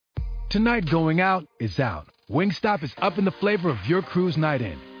Tonight going out is out. Wingstop is up in the flavor of your cruise night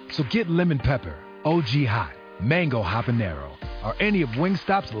in. So get lemon pepper, OG hot, mango habanero, or any of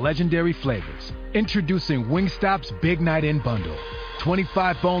Wingstop's legendary flavors. Introducing Wingstop's Big Night In Bundle.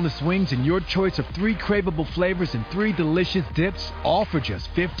 25 boneless wings and your choice of 3 craveable flavors and 3 delicious dips, all for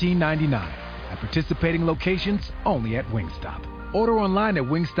just $15.99. At participating locations, only at Wingstop. Order online at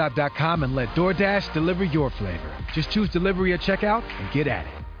wingstop.com and let DoorDash deliver your flavor. Just choose delivery at checkout and get at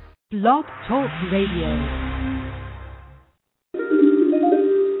it. Blog Talk Radio.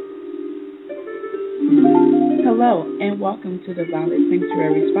 Hello, and welcome to the Violet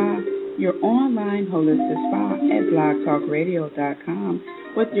Sanctuary Spa, your online holistic spa at blogtalkradio.com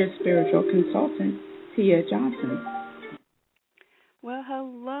with your spiritual consultant, Tia Johnson. Well,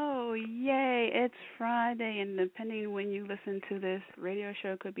 hello. Yay. It's Friday, and depending when you listen to this radio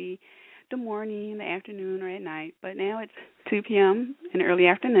show, could be the morning, the afternoon, or at night. But now it's 2 p.m. in the early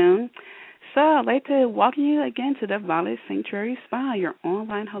afternoon. So I'd like to welcome you again to the Violet Sanctuary Spa, your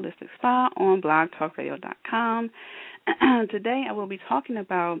online holistic spa on blogtalkradio.com. Today I will be talking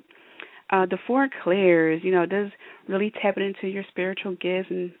about the 4 clairs. You know, does really tapping into your spiritual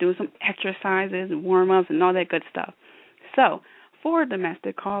gifts and doing some exercises and warm-ups and all that good stuff. So for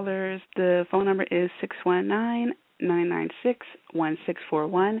domestic callers, the phone number is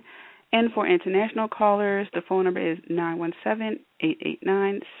 619-996-1641. And for international callers, the phone number is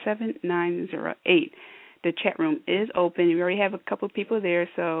 917-889-7908. The chat room is open. We already have a couple of people there,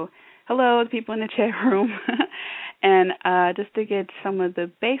 so hello, the people in the chat room. And just to get some of the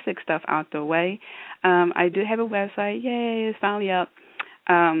basic stuff out the way, I do have a website. Yay, it's finally up.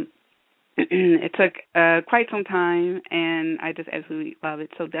 It took quite some time, and I just absolutely love it.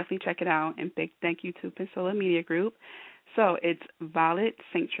 So definitely check it out. And big thank you to Pensilla Media Group. So it's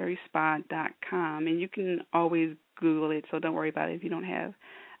violetsanctuaryspa.com, and you can always Google it, so don't worry about it if you don't have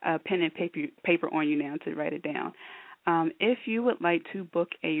a pen and paper on you now to write it down. If you would like to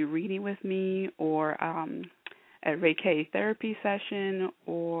book a reading with me or a Reiki therapy session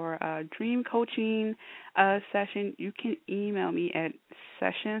or a dream coaching session, you can email me at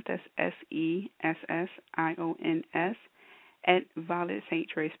sessions, that's SESSIONS, at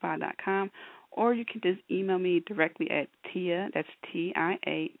violetsanctuaryspa.com. Or you can just email me directly at Tia, that's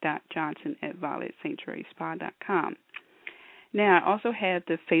TIA.Johnson at violetsanctuaryspa.com. Now, I also have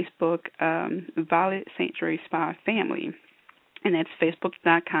the Facebook Violet Sanctuary Spa family, and that's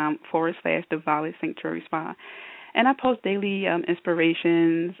facebook.com/the Violet Sanctuary Spa. And I post daily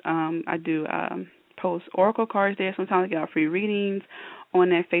inspirations. I do post oracle cards there. Sometimes I get out free readings on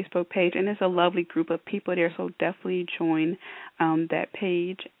that Facebook page, and there's a lovely group of people there, so definitely join that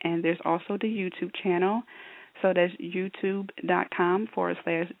page. And there's also the YouTube channel, so that's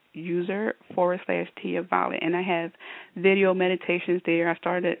youtube.com/user/Tia Violet, and I have video meditations there. I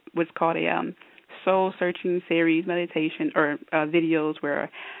started what's called a soul searching series meditation or videos where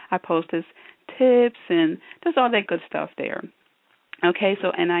I post this tips and just all that good stuff there. Okay, so,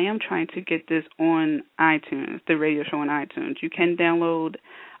 and I am trying to get this on iTunes, the radio show on iTunes. You can download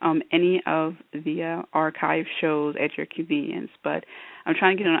any of the archive shows at your convenience, but I'm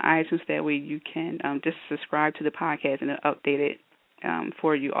trying to get it on iTunes. That way you can just subscribe to the podcast and it'll update it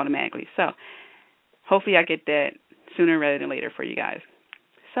for you automatically. So hopefully I get that sooner rather than later for you guys.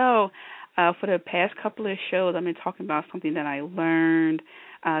 So for the past couple of shows, I've been talking about something that I learned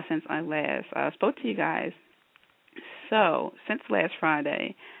since I last spoke to you guys. So, since last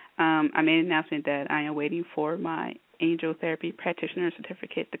Friday, I made an announcement that I am waiting for my Angel Therapy Practitioner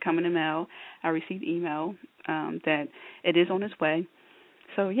certificate to come in the mail. I received email that it is on its way.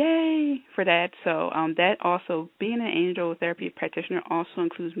 So, yay for that. So, that also, being an Angel Therapy Practitioner also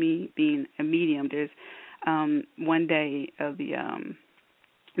includes me being a medium. There's one day of the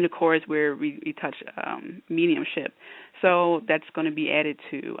course where we touch mediumship. So, that's going to be added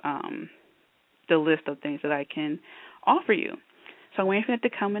to the list of things that I can offer you. So I'm waiting for it to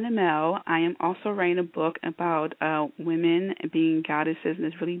come in the mail. I am also writing a book about women being goddesses, and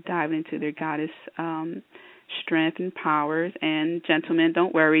it's really diving into their goddess strength and powers. And gentlemen,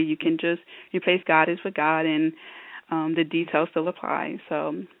 don't worry, you can just replace goddess with God, and the details still apply.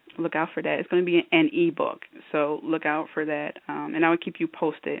 So look out for that. It's going to be an e-book, so look out for that, and I will keep you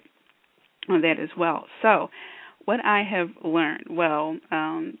posted on that as well. So what I have learned, well,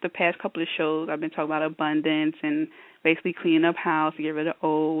 the past couple of shows I've been talking about abundance and basically cleaning up house to get rid of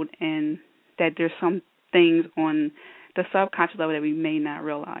old, and that there's some things on the subconscious level that we may not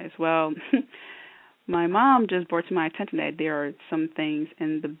realize. Well, my mom just brought to my attention that there are some things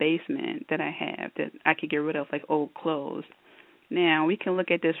in the basement that I have that I could get rid of, like old clothes. Now, we can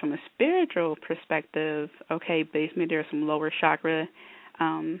look at this from a spiritual perspective. Okay, basement, there are some lower chakra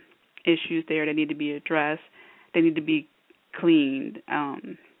issues there that need to be addressed. They need to be cleaned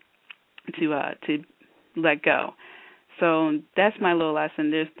to let go. So that's my little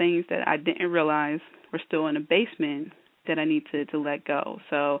lesson. There's things that I didn't realize were still in the basement that I need to let go.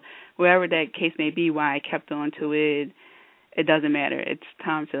 So whatever that case may be, why I kept on to it, it doesn't matter. It's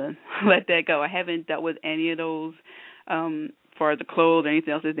time to let that go. I haven't dealt with any of those for the clothes or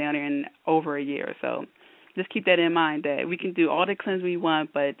anything else that's down there in over a year. So just keep that in mind, that we can do all the cleanse we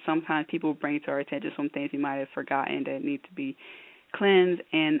want, but sometimes people bring to our attention some things we might have forgotten that need to be cleansed.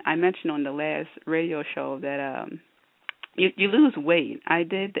 And I mentioned on the last radio show that you lose weight. I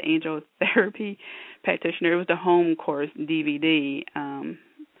did the Angel Therapy Practitioner. It was the home course DVD.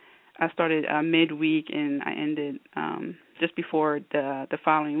 I started midweek and I ended just before the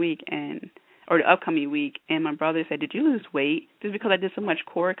following week or the upcoming week. And my brother said, "Did you lose weight?" Just because I did so much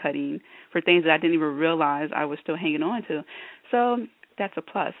cord cutting for things that I didn't even realize I was still hanging on to. So that's a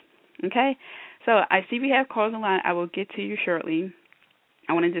plus. Okay? So I see we have calls on line. I will get to you shortly.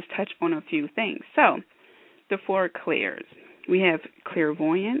 I want to just touch on a few things. So the 4 clairs. We have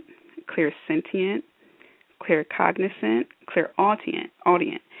clairvoyant, clairsentient, claircognizant,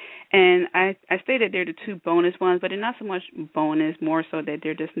 clairaudient. And I stated they're the 2 bonus ones, but they're not so much bonus, more so that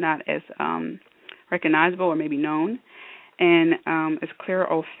they're just not as recognizable or maybe known. And it's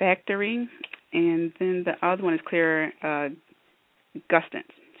clairolfactory, and then the other one is clairgustance.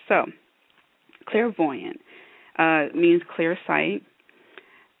 So clairvoyant means clear sight.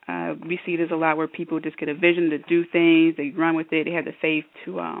 We see this a lot where people just get a vision to do things, they run with it, they have the faith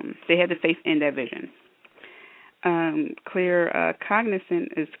in that vision. Clear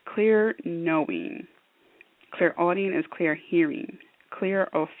cognizant is clear knowing. Clairaudient is clear hearing. Clear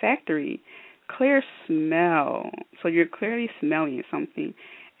olfactory, clear smell. So you're clearly smelling something.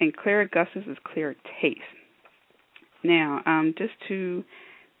 And clairgustance is clear taste. Now, just to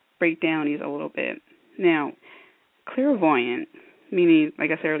break down these a little bit. Now, clairvoyant, meaning, like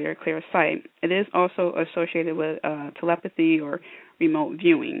I said earlier, clear sight, it is also associated with telepathy or remote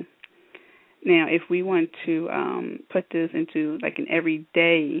viewing. Now, if we want to put this into like an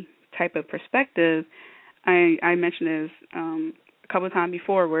everyday type of perspective, I mentioned this a couple of times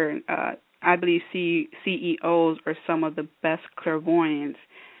before where I believe CEOs are some of the best clairvoyants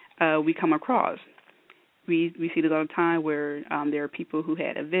we come across. We see this all the time where there are people who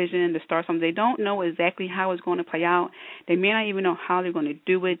had a vision to start something. They don't know exactly how it's going to play out. They may not even know how they're going to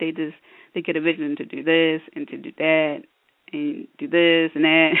do it. They get a vision to do this and to do that and do this and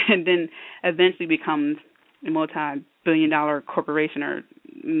that, and then eventually becomes a multi-billion-dollar corporation or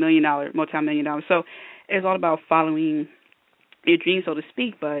multi-million-dollar. So it's all about following your dream, so to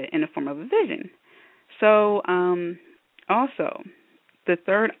speak, but in the form of a vision. So also, the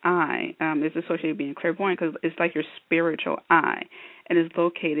third eye is associated with being clairvoyant because it's like your spiritual eye, and it's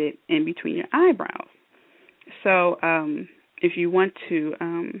located in between your eyebrows. So if you want to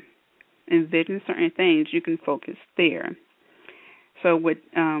envision certain things, you can focus there. So with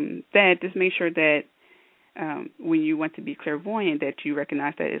that, just make sure that when you want to be clairvoyant, that you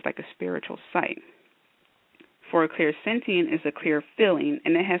recognize that it's like a spiritual sight. For a clairsentient, it's a clear feeling,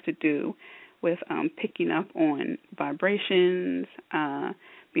 and it has to do with picking up on vibrations,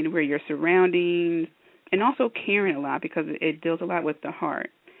 being aware of your surroundings, and also caring a lot because it deals a lot with the heart.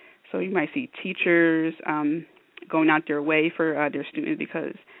 So you might see teachers going out their way for their students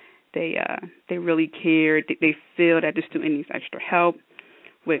because they really care. They feel that the student needs extra help.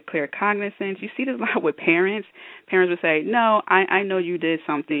 With claircognizance, you see this a lot with parents. Parents would say, "No, I know you did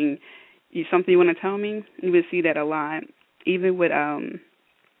something. Something you want to tell me?" You would see that a lot. Even with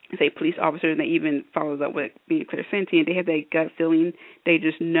say police officers, and they even follows up with being clairsentient. They have that gut feeling. They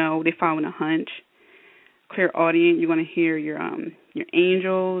just know. They follow a hunch. Clairaudient, you want to hear your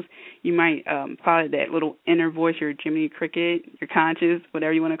angels. You might follow that little inner voice, your Jiminy Cricket, your conscious,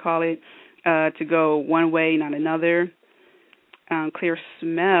 whatever you want to call it, to go one way, not another. Clear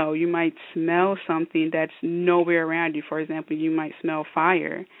smell, you might smell something that's nowhere around you. For example, you might smell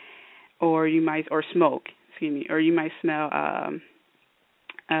fire, or smoke. Or you might smell.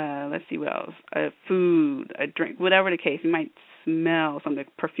 Let's see what else. Food, a drink, whatever the case. You might smell something,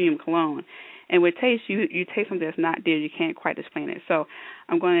 perfume, cologne. And with taste, you taste something that's not there. You can't quite explain it. So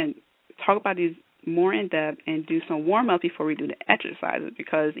I'm going to talk about these more in depth and do some warm-up before we do the exercises,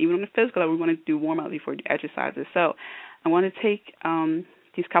 because even on the physical level, we want to do warm-up before we do exercises. So I want to take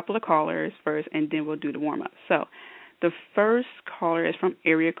these couple of callers first, and then we'll do the warm-up. So the first caller is from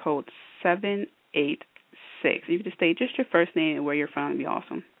area code 786. You can just state just your first name and where you're from. It'd be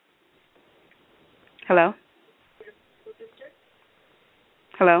awesome. Hello?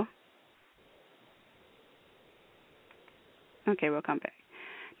 Hello? Okay, we'll come back.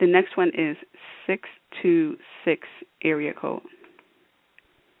 The next one is 626 area code.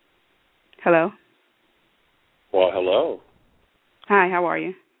 Hello? Well, hello. Hi, how are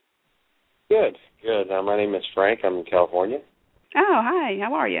you? Good, good. My name is Frank. I'm in California. Oh, hi,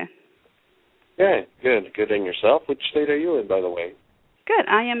 how are you? Yeah, good. Good. And yourself? Which state are you in, by the way? Good,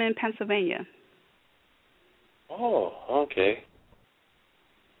 I am in Pennsylvania. Oh, okay.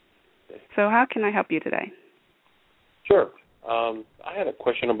 So how can I help you today? Sure. I had a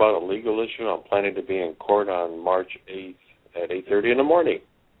question about a legal issue. I'm planning to be in court on March 8th at 8:30 in the morning.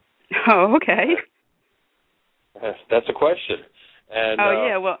 Oh, okay. That's a question. And,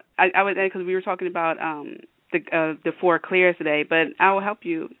 yeah, well, I was, because we were talking about the 4 clears today, but I will help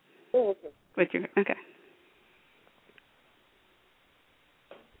you with your, okay.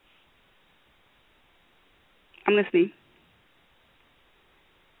 I'm listening.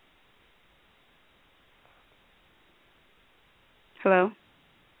 Hello?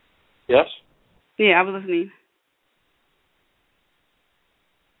 Yes? Yeah, I was listening.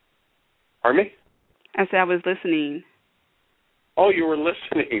 Pardon me? I said I was listening. Oh, you were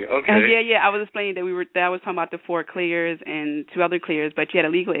listening. Okay. Yeah, I was explaining that I was talking about the 4 clears and 2 other clears, but you had a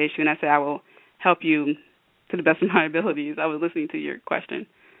legal issue, and I said I will help you to the best of my abilities. I was listening to your question.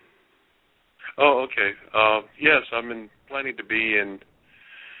 Oh, okay. Yes, I'm planning to be in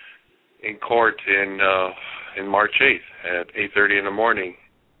court in March 8th at 8:30 in the morning.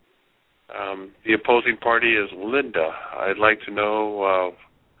 The opposing party is Linda. I'd like to know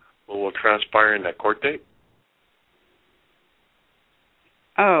what will transpire in that court date.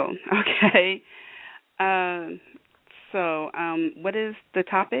 Oh, okay. So, what is the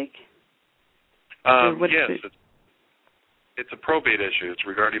topic? Yes, it's a probate issue. It's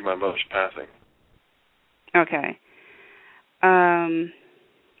regarding my mother's passing. Okay.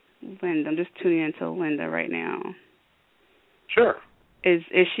 Linda, I'm just tuning into Linda right now. Sure. Is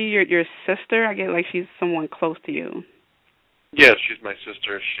she your sister? I get like she's someone close to you. Yes, she's my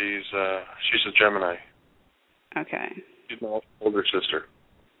sister. She's a Gemini. Okay. She's my older sister.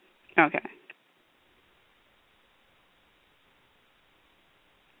 Okay.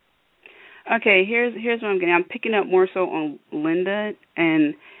 Okay, here's what I'm getting. I'm picking up more so on Linda,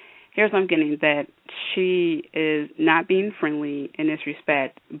 and here's what I'm getting, that she is not being friendly in this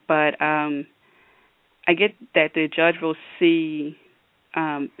respect, but I get that the judge will see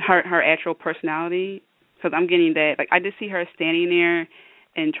her actual personality, because I'm getting that, like, I just see her standing there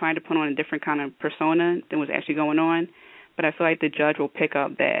and trying to put on a different kind of persona than what's actually going on, but I feel like the judge will pick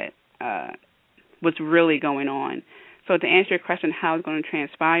up that what's really going on. So to answer your question, how it's going to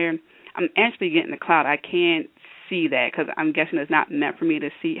transpire, I'm actually getting the cloud. I can't see that because I'm guessing it's not meant for me to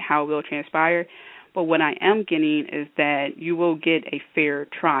see how it will transpire. But what I am getting is that you will get a fair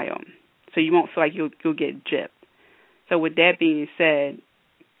trial, so you won't feel like you'll get gypped. So with that being said,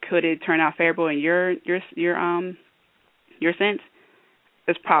 could it turn out favorable in your sense?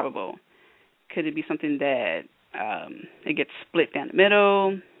 It's probable. Could it be something that it gets split down the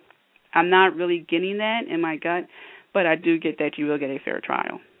middle? I'm not really getting that in my gut, but I do get that you will get a fair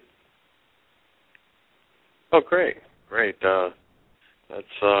trial. Oh, great.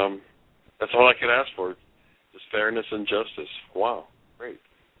 That's all I could ask for, just fairness and justice. Wow, great.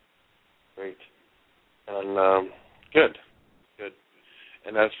 And good.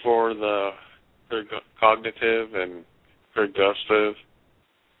 And as for the cognitive and pergustive,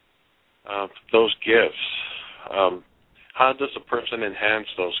 those gifts, how does a person enhance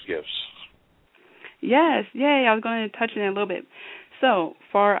those gifts? Yes, I was going to touch on it a little bit. So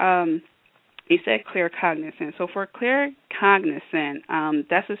for you said claircognizant. So for claircognizant,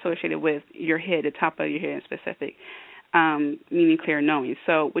 that's associated with your head, the top of your head in specific, meaning clear knowing.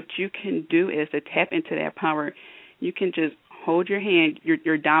 So what you can do is to tap into that power. You can just hold your hand,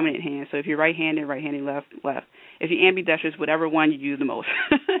 your dominant hand. So if you're right-handed, left. If you're ambidextrous, whatever one you use the most.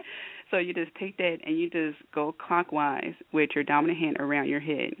 So you just take that and you just go clockwise with your dominant hand around your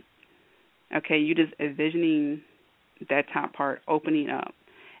head. Okay, you just envisioning that top part opening up.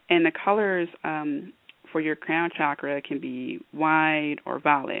 And the colors for your crown chakra can be white or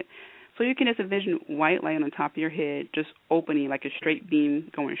violet. So you can just envision white light on the top of your head, just opening like a straight beam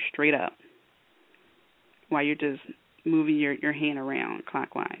going straight up while you're just moving your hand around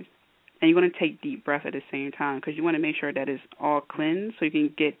clockwise. And you're going to take deep breaths at the same time because you want to make sure that it's all cleansed so you can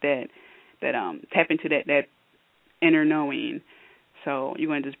get that tap into that inner knowing. So you're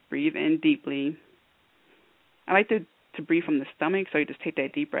going to just breathe in deeply. I like to breathe from the stomach, so you just take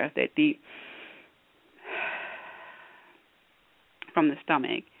that deep breath, that deep from the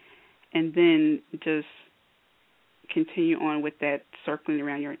stomach, and then just continue on with that circling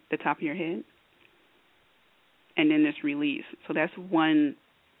around the top of your head, and then just release. So that's one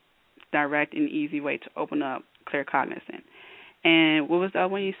direct and easy way to open up claircognizance. And what was the other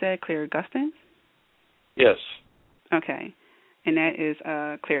one you said? Clairgustance? Yes. Okay. And that is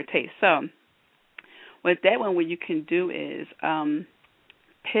clear taste. So with that one, what you can do is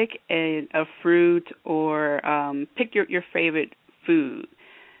pick a fruit or pick your favorite food,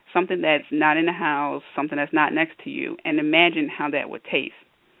 something that's not in the house, something that's not next to you, and imagine how that would taste.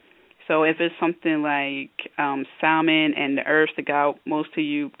 So if it's something like salmon and the herbs stick out most to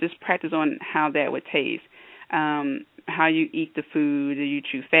you, just practice on how that would taste. How you eat the food, do you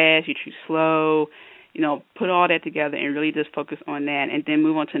chew fast, you chew slow, put all that together and really just focus on that, and then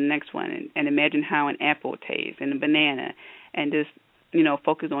move on to the next one and imagine how an apple tastes and a banana, and just,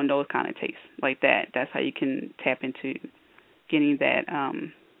 focus on those kind of tastes like that. That's how you can tap into getting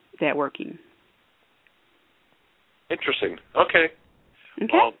that working. Interesting. Okay.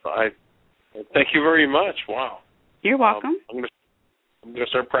 Okay. Well, I thank you very much. Wow. You're welcome. I'm going to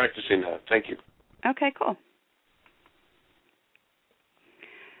start practicing that. Thank you. Okay, cool.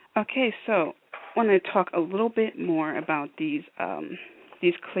 Okay, so I want to talk a little bit more about these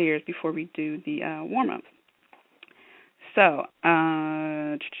clears before we do the warm-up. So,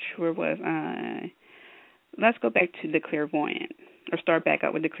 where was I? Let's go back to the clairvoyant, or start back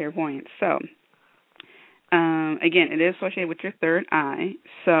up with the clairvoyant. So, again, it is associated with your third eye,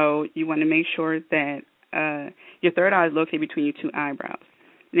 so you want to make sure that your third eye is located between your two eyebrows.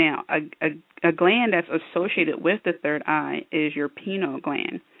 Now, a gland that's associated with the third eye is your pineal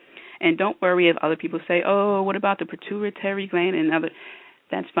gland. And don't worry if other people say, oh, what about the pituitary gland and other?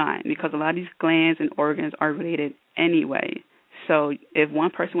 That's fine, because a lot of these glands and organs are related anyway. So if one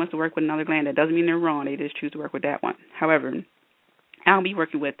person wants to work with another gland, that doesn't mean they're wrong. They just choose to work with that one. However, I'll be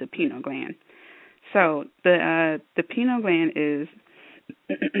working with the pineal gland. So the pineal gland is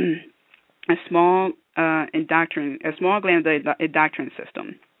a small gland of the endocrine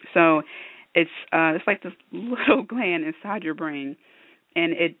system. So it's like this little gland inside your brain,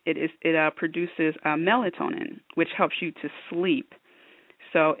 and it produces melatonin, which helps you to sleep.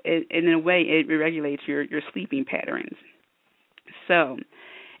 So in a way, it regulates your sleeping patterns. So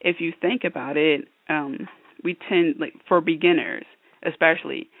if you think about it, we tend, like for beginners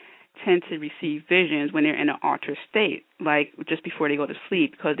especially, tend to receive visions when they're in an altered state, like just before they go to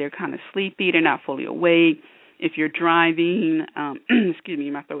sleep, because they're kind of sleepy, they're not fully awake. If you're driving, excuse me,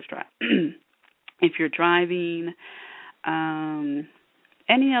 my throat's dry. If you're driving,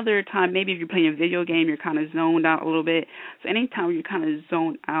 any other time, maybe if you're playing a video game, you're kind of zoned out a little bit. So anytime you're kind of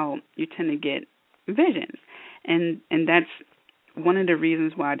zoned out, you tend to get visions. And that's one of the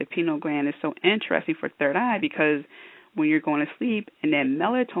reasons why the pineal gland is so interesting for third eye, because when you're going to sleep and that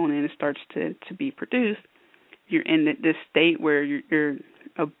melatonin starts to be produced, you're in this state where you're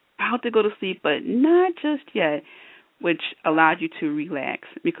about to go to sleep, but not just yet, which allows you to relax,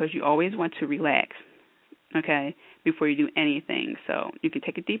 because you always want to relax, okay, before you do anything. So you can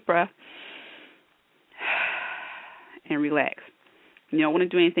take a deep breath and relax. You don't want to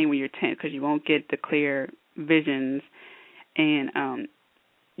do anything when you're tense, because you won't get the clear visions, and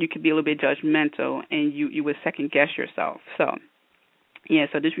you could be a little bit judgmental, and you would second guess yourself. So, yeah,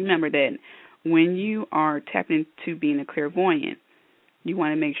 so just remember that when you are tapping into being a clairvoyant, you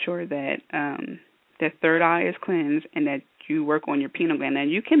want to make sure that that third eye is cleansed and that you work on your pineal gland.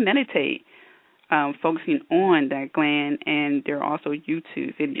 And you can meditate focusing on that gland, and there are also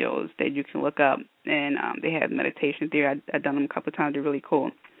YouTube videos that you can look up, and they have meditations there. I've done them a couple of times. They're really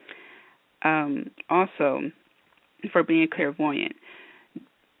cool. Also, for being clairvoyant,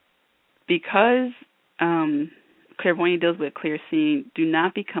 because clairvoyant deals with clear seeing, do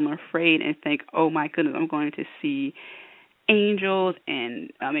not become afraid and think, oh, my goodness, I'm going to see angels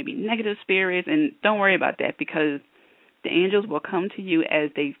and maybe negative spirits, and don't worry about that, because the angels will come to you as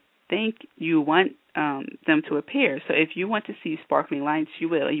they think you want them to appear. So if you want to see sparkling lights, you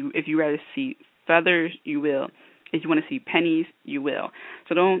will. If you rather see feathers, you will. If you want to see pennies, you will.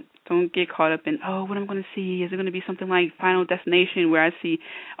 So don't get caught up in, oh, what I'm going to see, is it going to be something like Final Destination where I see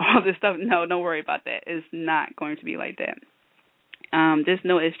all this stuff? No, don't worry about that. It's not going to be like that. Just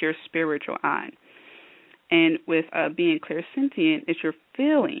know it's your spiritual eye. And with being clairsentient, it's your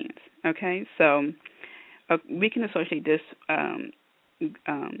feelings, okay? So we can associate this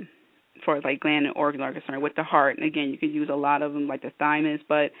for like gland and organs are concerned with the heart. And again, you could use a lot of them like the thymus,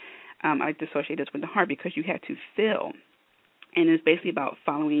 but I like to associate this with the heart because you have to feel. And it's basically about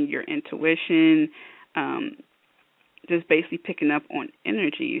following your intuition, just basically picking up on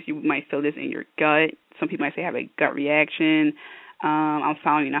energies. You might feel this in your gut. Some people might say have a gut reaction. I'm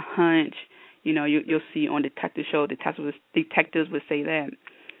following a hunch. You know, you'll see on detective show, detectives would say that.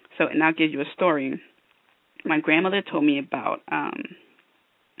 So, and I'll give you a story. My grandmother told me about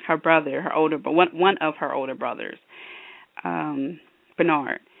how her brother, one of her older brothers,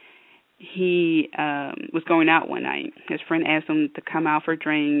 Bernard. He was going out one night. His friend asked him to come out for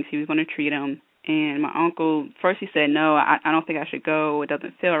drinks. He was going to treat him. And my uncle, first he said, no, I don't think I should go. It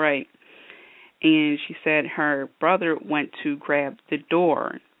doesn't feel right. And she said her brother went to grab the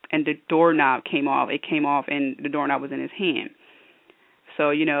door, and the doorknob came off. It came off, and the doorknob was in his hand.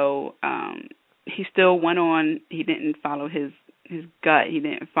 So, he still went on. He didn't follow his gut. He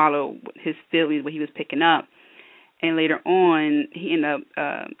didn't follow his feelings, what he was picking up. And later on, he ended up,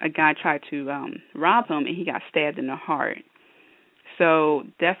 a guy tried to rob him, and he got stabbed in the heart. So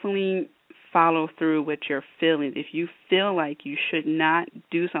definitely follow through with your feelings. If you feel like you should not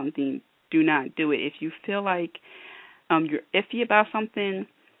do something, do not do it. If you feel like you're iffy about something,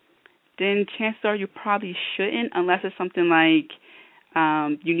 then chances are you probably shouldn't, unless it's something like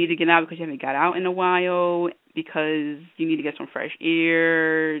you need to get out because you haven't got out in a while, because you need to get some fresh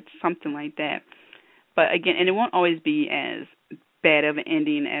air, something like that. But again, and it won't always be as bad of an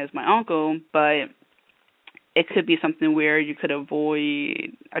ending as my uncle, but it could be something where you could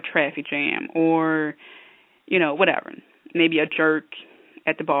avoid a traffic jam or, whatever. Maybe a jerk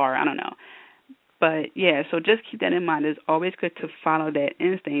at the bar, I don't know. But yeah, so just keep that in mind. It's always good to follow that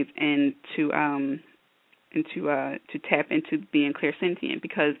instinct and to tap into being clairsentient,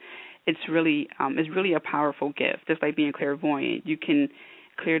 because it's really a powerful gift. Just like being clairvoyant, you can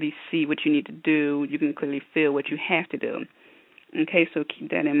clearly see what you need to do. You can clearly feel what you have to do. Okay, so keep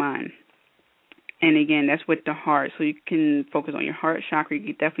that in mind. And again, that's with the heart. So you can focus on your heart chakra. You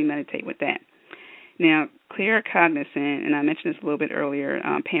can definitely meditate with that. Now, claircognizant, and I mentioned this a little bit earlier,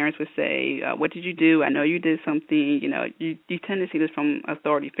 parents would say, what did you do? I know you did something. You tend to see this from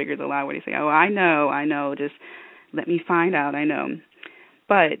authority figures a lot, where they say, oh, I know, just let me find out, I know.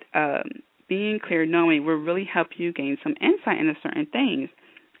 But being clear knowing will really help you gain some insight into certain things,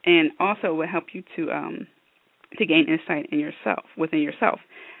 and also will help you to gain insight within yourself.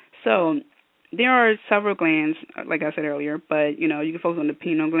 So there are several glands, like I said earlier, but you can focus on the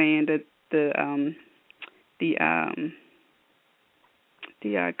pineal gland, the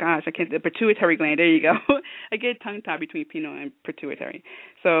pituitary gland. There you go. I get tongue-tied between pineal and pituitary.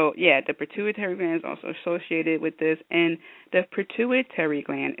 So yeah, the pituitary gland is also associated with this, and the pituitary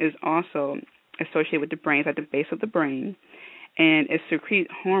gland is also associated with the brain. It's at the base of the brain, and it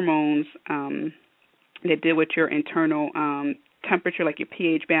secretes hormones that deal with your internal temperature, like your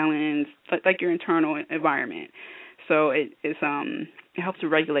pH balance, like your internal environment. So it helps to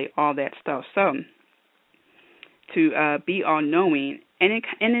regulate all that stuff. So to be all-knowing, and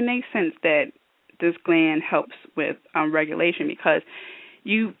it makes sense that this gland helps with regulation, because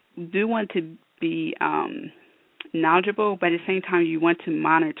you do want to be knowledgeable, but at the same time you want to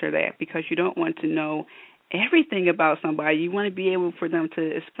monitor that, because you don't want to know everything about somebody. You want to be able for them to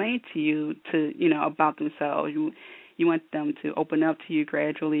explain to you about themselves. You want them to open up to you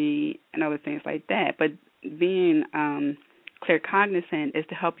gradually and other things like that. But being claircognizant is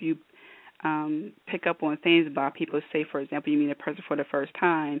to help you pick up on things about people. Say, for example, you meet a person for the first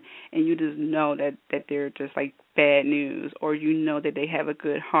time and you just know that they're just like bad news, or that they have a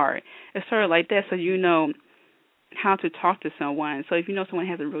good heart. It's sort of like that, so you know how to talk to someone. So if you know someone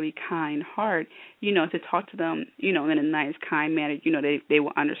has a really kind heart, to talk to them, in a nice, kind manner, they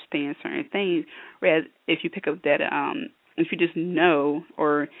will understand certain things. Whereas if you pick up that, if you just know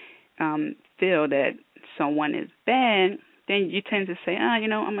or feel that someone is bad, then you tend to say, I'm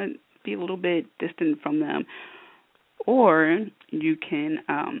going to be a little bit distant from them. Or you can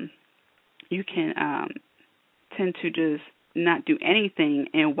tend to just not do anything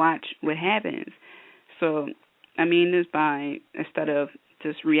and watch what happens. So I mean this by, instead of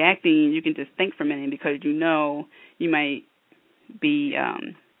just reacting, you can just think for a minute, because you might be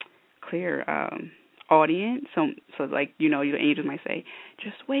clear audience. So like your angels might say,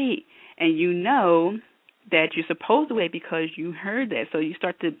 just wait, and that you're supposed to wait because you heard that. So you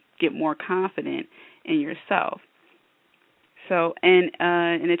start to get more confident in yourself. So and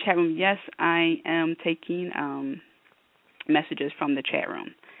in the chat room, yes, I am taking messages from the chat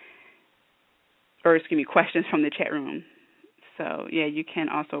room. Or questions from the chat room. So yeah, you can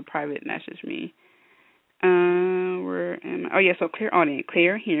also private message me. So clear audience,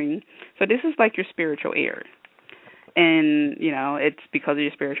 clear hearing. So this is like your spiritual ear. And, it's because of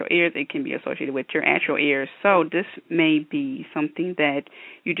your spiritual ears, it can be associated with your actual ears. So this may be something that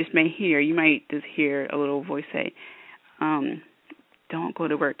you just may hear. You might just hear a little voice say, don't go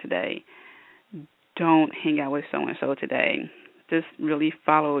to work today. Don't hang out with so-and-so today. Just really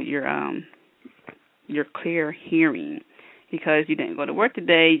follow your clear hearing. Because you didn't go to work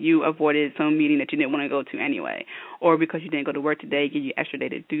today, you avoided some meeting that you didn't want to go to anyway. Or because you didn't go to work today, give you extra day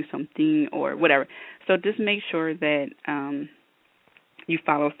to do something or whatever. So just make sure that you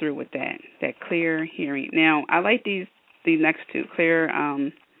follow through with that clear hearing. Now, I like these next two, clear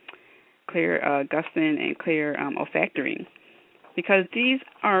gusting and clear olfactory, because these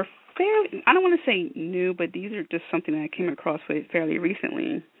are fairly, I don't want to say new, but these are just something that I came across with fairly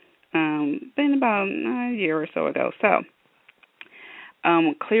recently, been about a year or so ago. So,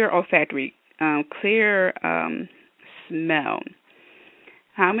 clear olfactory, clear smell.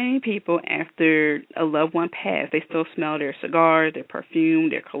 How many people, after a loved one passed, they still smell their cigars, their perfume,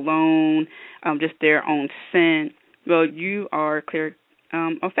 their cologne, just their own scent? Well, you are clear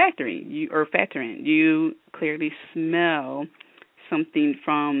olfactory. You clearly smell something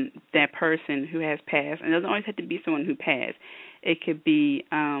from that person who has passed. And it doesn't always have to be someone who passed. It could be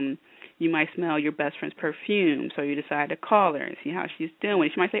you might smell your best friend's perfume, so you decide to call her and see how she's doing.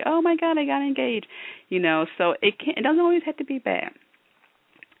 She might say, "Oh my God, I got engaged," So it doesn't always have to be bad.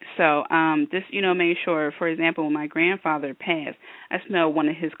 So just make sure. For example, when my grandfather passed, I smelled one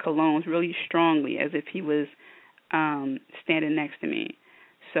of his colognes really strongly, as if he was standing next to me.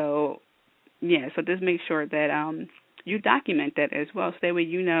 So yeah, so just make sure that you document that as well, so that way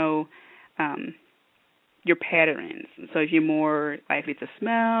your patterns. So if you're more likely to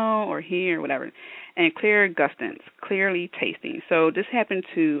smell or hear or whatever. And clear gustance, clearly tasting. So this happened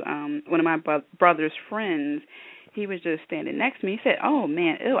to one of my brother's friends. He was just standing next to me. He said, "Oh,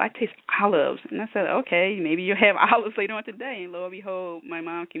 man, ew, I taste olives." And I said, "Okay, maybe you'll have olives later on today." And lo and behold, my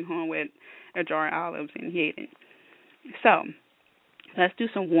mom came home with a jar of olives, and he ate it. So let's do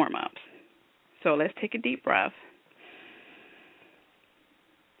some warm-ups. So let's take a deep breath.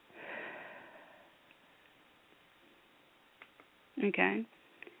 Okay.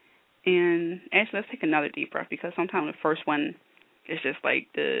 And actually, let's take another deep breath, because sometimes the first one is just like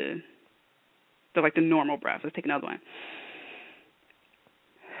the normal breath. Let's take another one.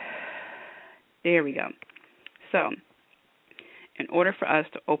 There we go. So, in order for us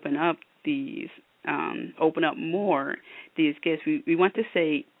to open up more these gifts, we want to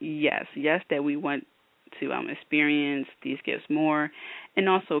say yes, that we want to experience these gifts more, and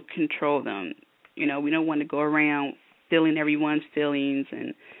also control them. We don't want to go around feeling everyone's feelings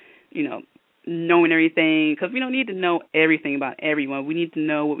and knowing everything, because we don't need to know everything about everyone. We need to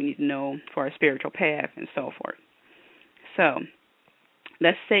know what we need to know for our spiritual path and so forth. So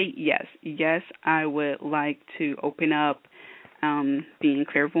let's say yes. Yes, I would like to open up being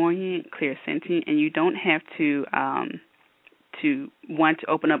clairvoyant, clairsentient, and you don't have to want to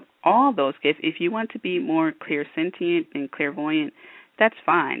open up all those gifts. If you want to be more clairsentient and clairvoyant, that's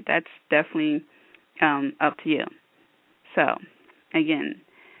fine. That's definitely up to you. So, again,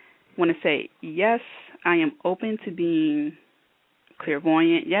 I want to say, yes, I am open to being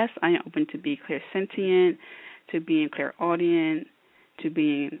clairvoyant. Yes, I am open to be clairsentient, to being clairaudient, to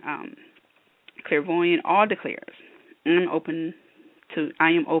being clairvoyant, all the clairs. I am open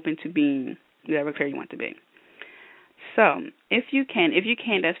to being whatever clair you want to be. So, if you can,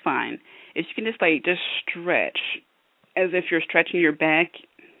 that's fine. If you can just stretch as if you're stretching your back,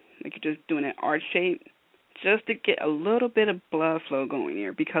 like you're just doing an arch shape, just to get a little bit of blood flow going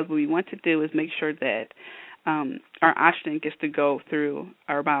here, because what we want to do is make sure that our oxygen gets to go through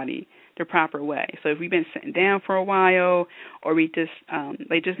our body the proper way. So if we've been sitting down for a while, or we just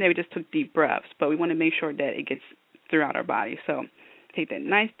maybe just took deep breaths, but we want to make sure that it gets throughout our body. So take that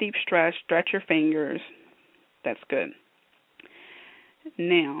nice deep stretch your fingers. That's good.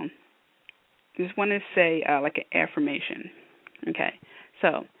 Now, just want to say like an affirmation. Okay,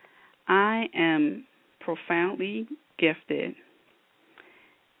 so I am profoundly gifted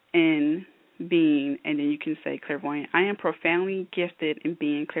in being, and then you can say clairvoyant. I am profoundly gifted in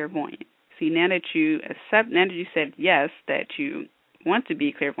being clairvoyant. See, now that you said yes, that you want to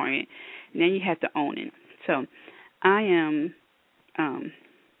be clairvoyant, then you have to own it. So, I am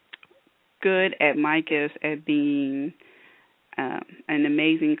good at my gifts at being an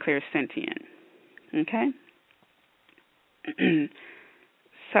amazing clairsentient. Okay?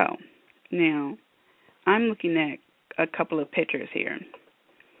 So, now, I'm looking at a couple of pictures here.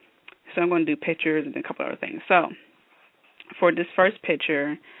 So I'm going to do pictures and a couple other things. So for this first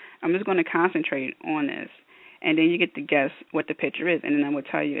picture, I'm just going to concentrate on this, and then you get to guess what the picture is, and then I will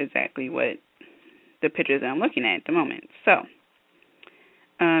tell you exactly what the picture is that I'm looking at the moment. So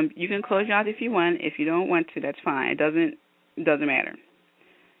you can close your eyes if you want. If you don't want to, that's fine. It doesn't matter.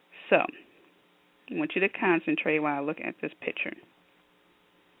 So I want you to concentrate while I look at this picture.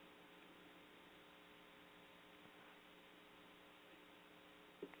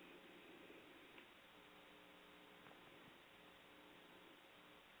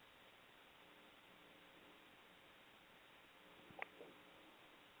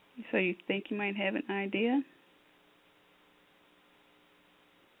 So you think you might have an idea?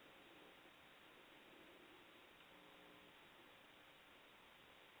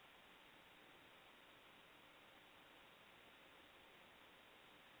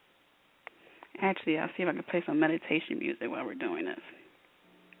 Actually, I'll see if I can play some meditation music while we're doing this.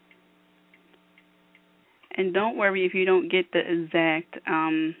 And don't worry if you don't get the exact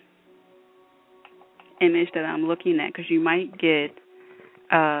image that I'm looking at, because you might get,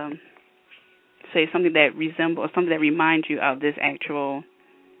 say, something that resembles, something that reminds you of this actual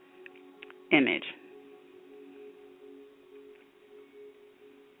image.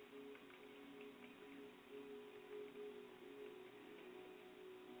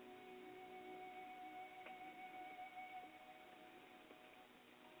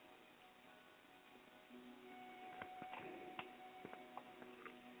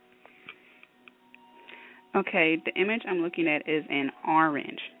 Okay, the image I'm looking at is an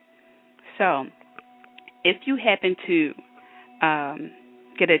orange. So, if you happen to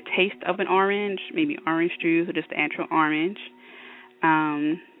get a taste of an orange, maybe orange juice or just the actual orange,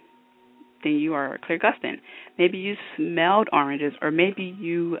 then you are clairgustant. Maybe you smelled oranges, or maybe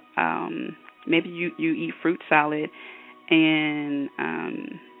you eat fruit salad, and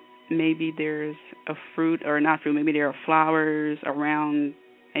maybe there's a fruit, or not fruit, maybe there are flowers around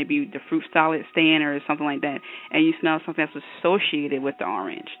maybe the fruit salad stand or something like that, and you smell something that's associated with the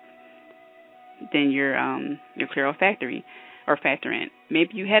orange. Then you're clear olfactory or factorant.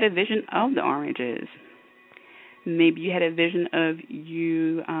 Maybe you had a vision of the oranges. Maybe you had a vision of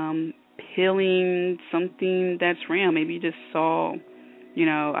you peeling something that's round. Maybe you just saw,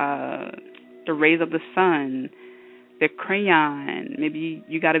 the rays of the sun, the crayon. Maybe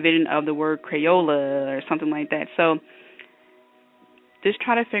you got a vision of the word Crayola or something like that. So just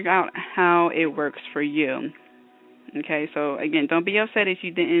try to figure out how it works for you. Okay, so again, don't be upset if you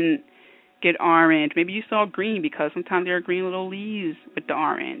didn't get orange. Maybe you saw green, because sometimes there are green little leaves with the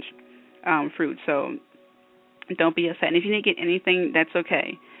orange fruit. So don't be upset. And if you didn't get anything, that's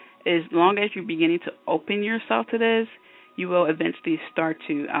okay. As long as you're beginning to open yourself to this, you will eventually start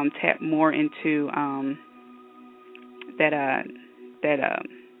to tap more into that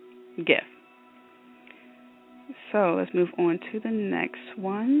gift. So let's move on to the next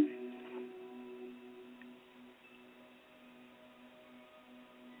one.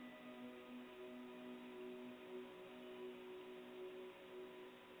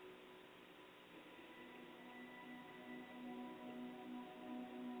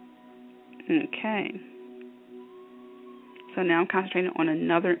 Okay. So now I'm concentrating on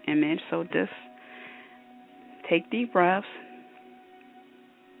another image. So just take deep breaths.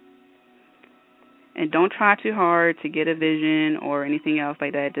 And don't try too hard to get a vision or anything else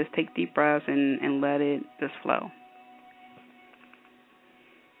like that. Just take deep breaths and let it just flow.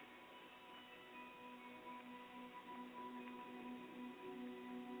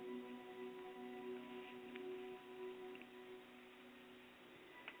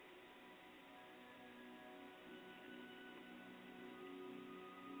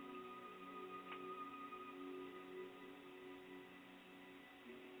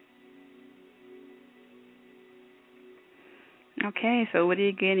 Okay, so what are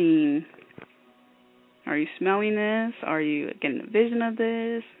you getting? Are you smelling this? Are you getting a vision of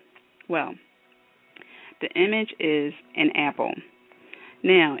this? Well, the image is an apple.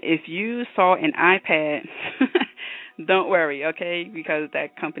 Now, if you saw an iPad, don't worry, okay, because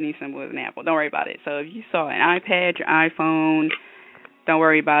that company symbol is an apple. Don't worry about it. So if you saw an iPad, your iPhone, don't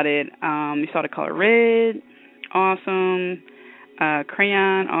worry about it. You saw the color red, awesome.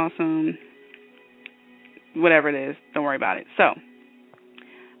 Crayon, awesome. Whatever it is, don't worry about it. So,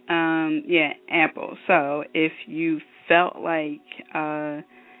 apple. So if you felt like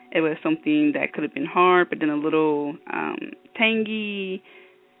it was something that could have been hard, but then a little tangy,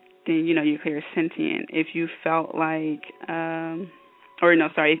 then you're clear sentient. If you felt like,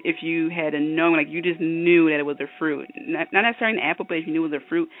 if you had a knowing, like you just knew that it was a fruit, not necessarily an apple, but if you knew it was a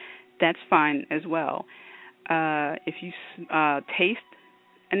fruit, that's fine as well. If you taste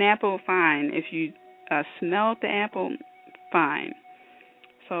an apple, fine. If you smell the apple, fine.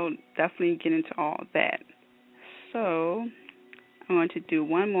 So definitely get into all of that. So I'm going to do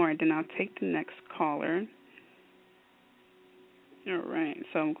one more, and then I'll take the next caller. All right.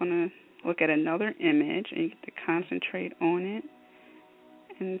 So I'm going to look at another image, and you get to concentrate on it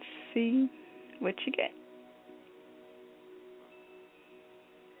and see what you get.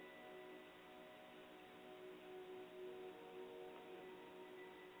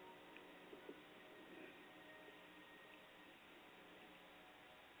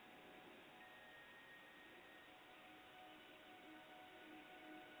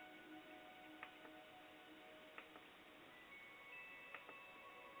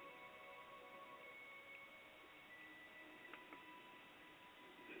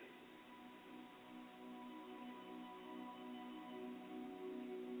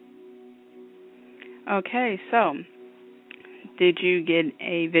 Okay, so did you get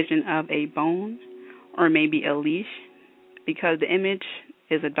a vision of a bone or maybe a leash? Because the image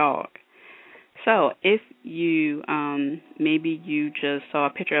is a dog. So if you maybe you just saw a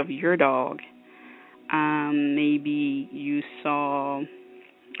picture of your dog, maybe you saw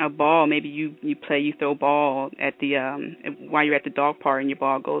a ball. Maybe you throw a ball at the while you're at the dog park, and your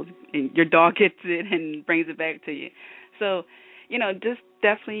ball goes, and your dog gets it and brings it back to you. So, just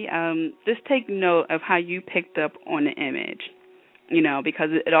definitely just take note of how you picked up on the image, because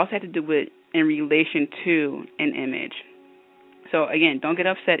it also had to do with in relation to an image. So again, don't get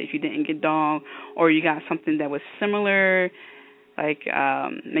upset if you didn't get dog or you got something that was similar, like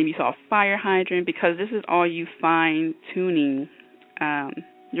maybe you saw a fire hydrant, because this is all you fine tuning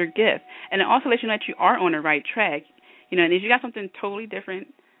your gift. And it also lets you know that you are on the right track. And if you got something totally different,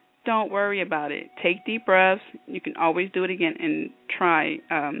 don't worry about it. Take deep breaths. You can always do it again and try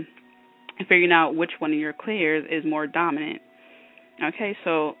figuring out which one of your clears is more dominant. Okay,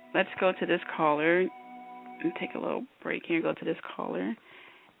 so let's go to this caller and take a little break here. Go to this caller.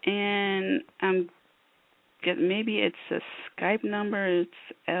 And maybe it's a Skype number. It's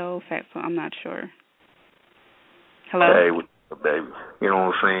L fax, so I'm not sure. Hello? Hey, what's up, baby? You know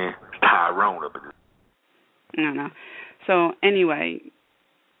what I'm saying? Tyrone up in this. No. So anyway,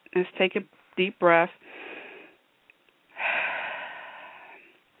 let's take a deep breath.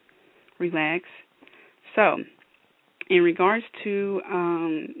 Relax. So, in regards to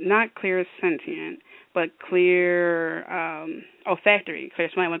not clear sentient, but clear olfactory, clear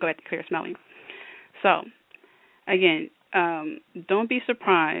smelling. We'll go back to clear smelling. So, again, don't be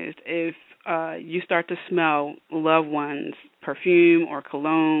surprised if you start to smell loved ones' perfume or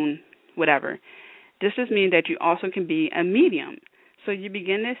cologne, whatever. This just means that you also can be a medium. So you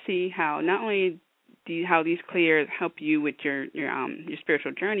begin to see how not only how these clears help you with your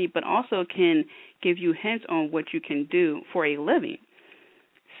spiritual journey, but also can give you hints on what you can do for a living.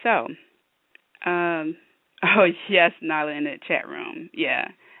 So, oh yes, Nyla in the chat room. Yeah,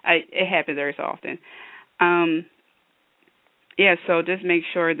 it happens very so often. Yeah, so just make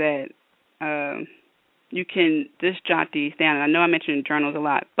sure that you can just jot these down. And I know I mentioned journals a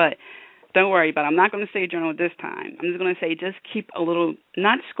lot, but don't worry about it. I'm not going to say journal this time. I'm just going to say just keep a little,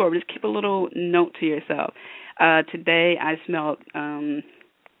 not score, but just keep a little note to yourself. Today I smelled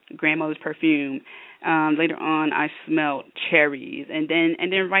grandmother's perfume. Later on I smelled cherries. And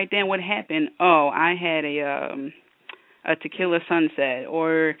then write down what happened. Oh, I had a tequila sunset,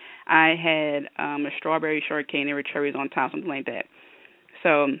 or I had a strawberry shortcake and there were cherries on top, something like that.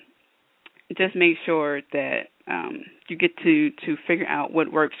 So just make sure that you get to figure out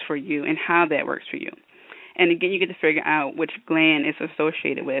what works for you and how that works for you. And again, you get to figure out which gland is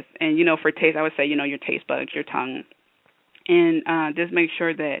associated with. And, for taste, I would say, your taste buds, your tongue. And just make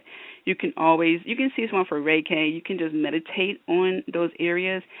sure that you can see someone for Reiki. You can just meditate on those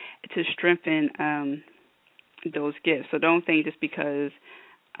areas to strengthen those gifts. So don't think just because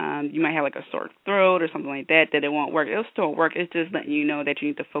you might have like a sore throat or something like that it won't work. It'll still work. It's just letting you know that you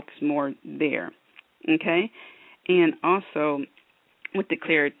need to focus more there. Okay? And also, with the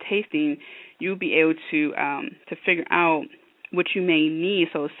clear tasting, you'll be able to figure out what you may need.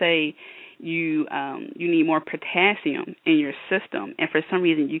 So say you need more potassium in your system, and for some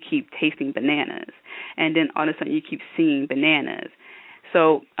reason you keep tasting bananas, and then all of a sudden you keep seeing bananas.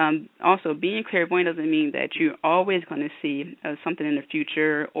 So also, being clairvoyant doesn't mean that you're always going to see something in the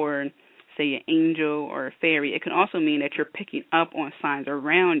future, or say an angel or a fairy. It can also mean that you're picking up on signs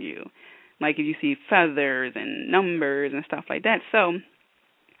around you, like if you see feathers and numbers and stuff like that. So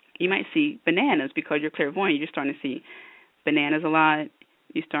you might see bananas because you're clairvoyant. You're starting to see bananas a lot.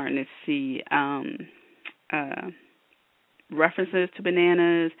 You're starting to see references to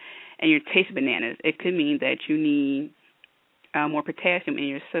bananas, and you're tasting bananas. It could mean that you need more potassium in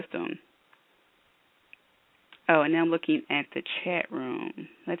your system. Oh, and now I'm looking at the chat room.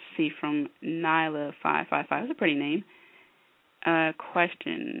 Let's see, from Nyla555. That's a pretty name.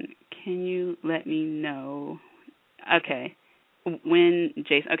 Question, can you let me know? Okay, when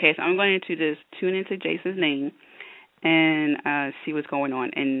Jason. Okay, so I'm going to just tune into Jason's name and see what's going on,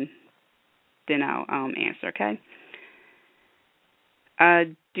 and then I'll answer, okay?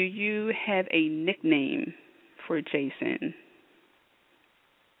 Do you have a nickname for Jason?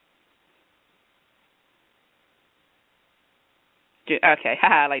 Okay,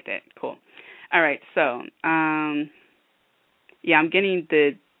 I like that. Cool. All right, so yeah, I'm getting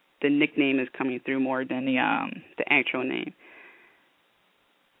the nickname is coming through more than the actual name.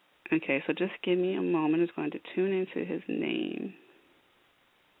 Okay, so just give me a moment. I'm just going to tune into his name.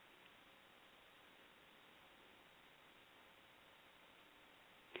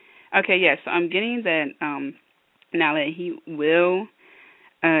 Okay, yes. So I'm getting that now that he will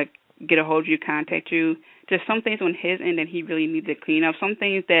get a hold of you, contact you. There's some things on his end that he really needs to clean up. Some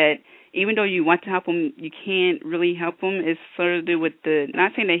things that even though you want to help him, you can't really help him. It's sort of to do with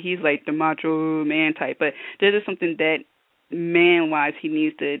not saying that he's like the macho man type, but there is something that man-wise he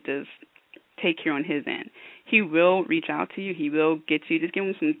needs to just take care on his end. He will reach out to you. He will get you. Just give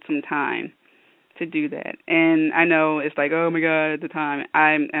him some time to do that. And I know it's like, oh my God, at the time,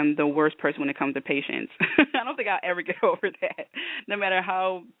 I am the worst person when it comes to patience. I don't think I'll ever get over that, no matter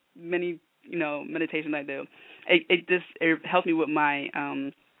how many meditations I do. It helps me with my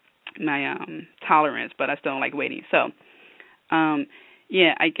tolerance, but I still don't like waiting. So,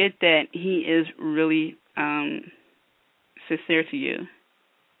 yeah, I get that he is really sincere to you.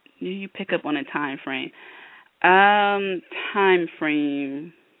 You pick up on a time frame. Time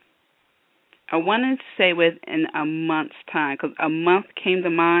frame. I want to say within a month's time, because a month came to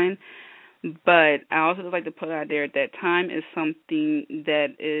mind, but I also would like to put out there that time is something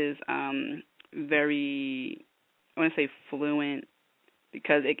that is very, I want to say fluent,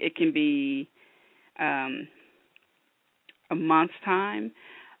 because it can be a month's time,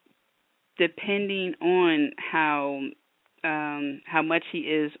 depending on how much he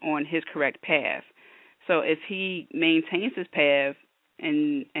is on his correct path. So if he maintains his path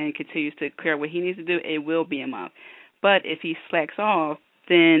and continues to clear what he needs to do, it will be a month. But if he slacks off,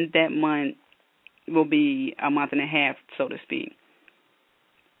 then that month will be a month and a half, so to speak.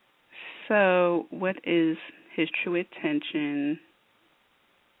 So what is his true intention?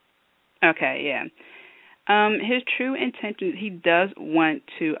 Okay, yeah. His true intention, he does want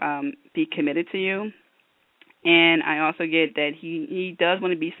to be committed to you. And I also get that he does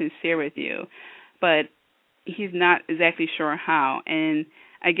want to be sincere with you, but he's not exactly sure how. And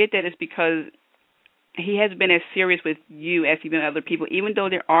I get that it's because he hasn't been as serious with you as he's been with other people. Even though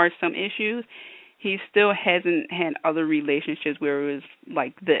there are some issues, he still hasn't had other relationships where it was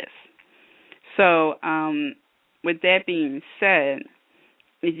like this. So with that being said,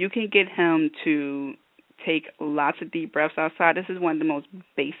 if you can get him to take lots of deep breaths outside, this is one of the most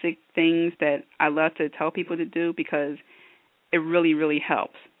basic things that I love to tell people to do because it really, really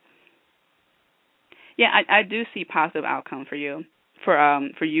helps. Yeah, I do see positive outcome for you,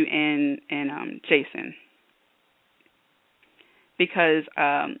 for you and Jason, because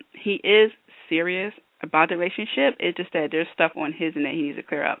he is serious about the relationship. It's just that there's stuff on his end that he needs to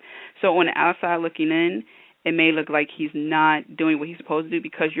clear up. So on the outside looking in, it may look like he's not doing what he's supposed to do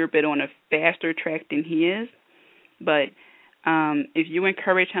because you're a bit on a faster track than he is. But if you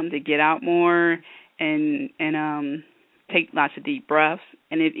encourage him to get out more and take lots of deep breaths,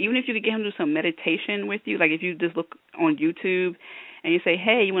 and even if you could get him to do some meditation with you, like if you just look on YouTube and you say,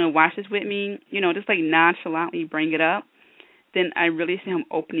 hey, you want to watch this with me, just like nonchalantly bring it up, then I really see him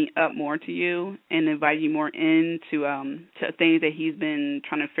opening up more to you and inviting you more into to things that he's been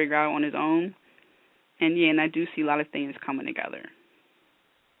trying to figure out on his own. And yeah, and I do see a lot of things coming together.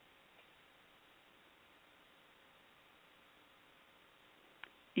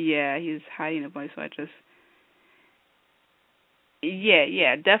 Yeah, he's hiding a bunch, so I just...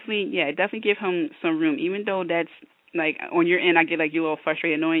 Yeah, definitely give him some room, even though that's, like, on your end, I get, like, you a little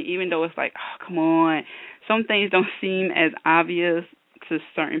frustrated, annoying, even though it's like, oh, come on. Some things don't seem as obvious to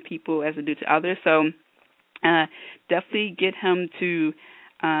certain people as they do to others, so definitely get him to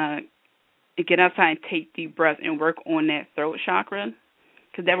get outside and take deep breaths and work on that throat chakra,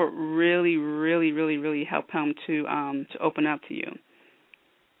 because that would really, really, really, really help him to open up to you.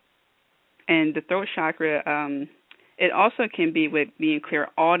 And the throat chakra, it also can be with being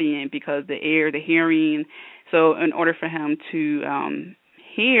clairaudient, because the hearing. So in order for him to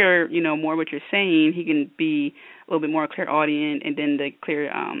hear, more what you're saying, he can be a little bit more clairaudient, and then the clear,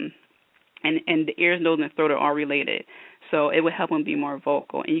 and the ears, nose, and the throat are all related. So it would help him be more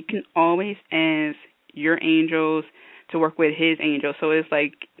vocal. And you can always ask your angels to work with his angels. So it's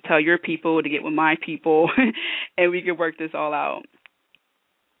like, tell your people to get with my people, and we can work this all out.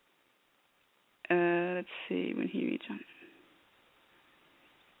 Let's see, when he reaches out.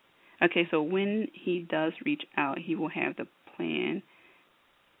 Okay, so when he does reach out, he will have the plan.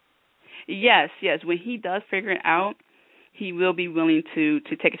 Yes, when he does figure it out, he will be willing to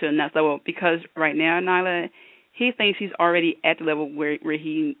take it to the next level, because right now, Nyla, he thinks he's already at the level where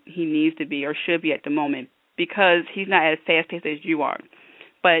he needs to be or should be at the moment, because he's not as fast paced as you are.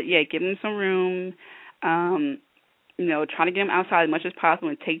 But yeah, give him some room. Try to get him outside as much as possible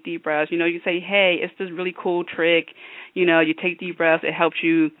and take deep breaths. You say, hey, it's this really cool trick. You take deep breaths. It helps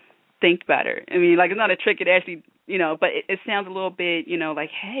you think better. I mean, like, it's not a trick. It actually, but it sounds a little bit, like,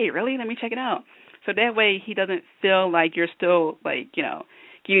 hey, really? Let me check it out. So that way he doesn't feel like you're still, like,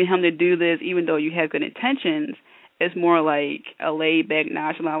 getting him to do this, even though you have good intentions. It's more like a laid-back,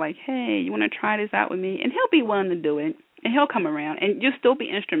 nonchalant, like, hey, you want to try this out with me? And he'll be willing to do it, and he'll come around. And you'll still be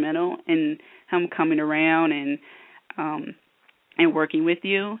instrumental in him coming around and working with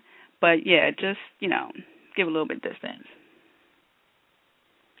you. But, yeah, just, give a little bit of distance.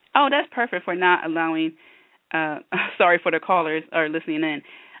 Oh, that's perfect for not allowing, sorry for the callers or listening in.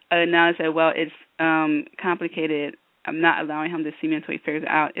 Now I said, well, it's complicated. I'm not allowing him to see me until he figures it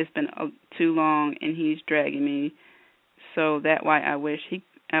out. It's been too long, and he's dragging me. So that's why I wish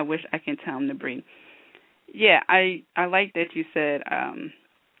I can tell him to breathe. Yeah, I like that you said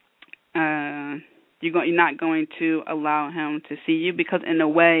you're not going to allow him to see you, because in a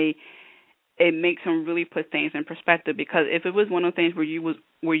way it makes him really put things in perspective. Because if it was one of those things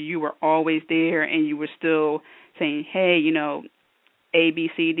where you were always there and you were still saying, hey, A, B,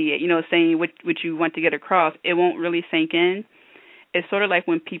 C, D, saying what you want to get across, it won't really sink in. It's sort of like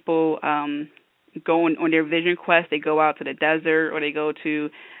when people go on their vision quest, they go out to the desert, or they go to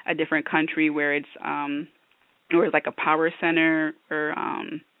a different country where it's like a power center, or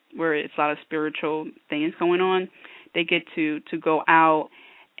where it's a lot of spiritual things going on. They get to go out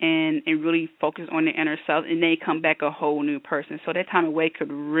and really focus on their inner self, and they come back a whole new person. So that time away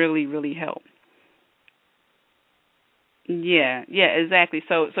could really, really help. Yeah, exactly.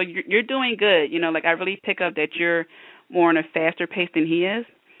 So you're doing good. I really pick up that you're more on a faster pace than he is.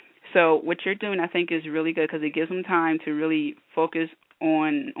 So what you're doing, I think, is really good, because it gives him time to really focus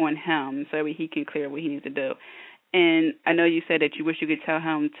on him, so that he can clear what he needs to do. And I know you said that you wish you could tell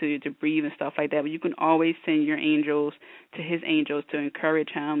him to breathe and stuff like that, but you can always send your angels to his angels to encourage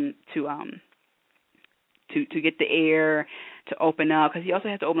him to get the air, to open up, because he also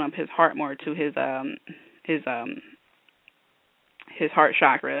has to open up his heart more to his heart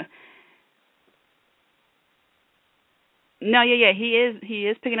chakra. No, yeah, he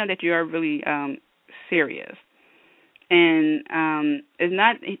is picking up that you are really serious, and it's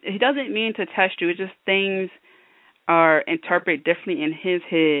not. He doesn't mean to test you. It's just things are interpreted differently in his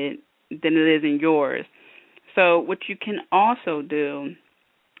head than it is in yours. So what you can also do,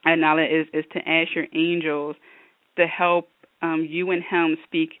 Nala, is to ask your angels to help you and him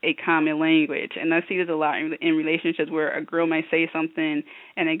speak a common language. And I see this a lot in relationships, where a girl might say something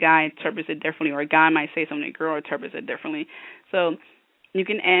and a guy interprets it differently, or a guy might say something and a girl interprets it differently. So you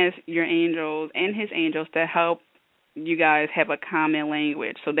can ask your angels and his angels to help you guys have a common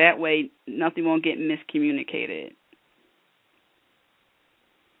language, so that way nothing won't get miscommunicated.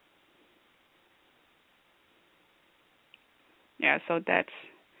 Yeah, so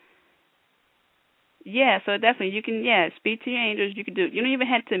definitely you can, speak to your angels. You can do, you don't even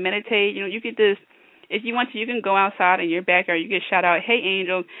have to meditate. You could just, if you want to, you can go outside in your backyard. You can shout out, hey,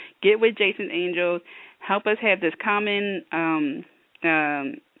 angels, get with Jason's angels. Help us have this common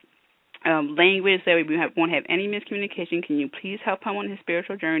language that we won't have any miscommunication. Can you please help him on his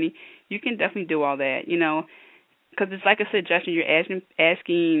spiritual journey? You can definitely do all that, because it's like a suggestion. You're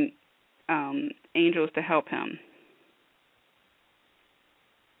asking angels to help him.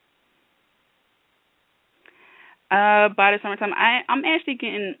 By the summertime, I'm actually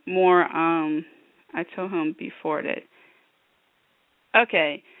getting more. I told him before that.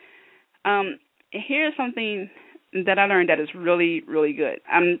 Okay. Here's something that I learned that is really, really good.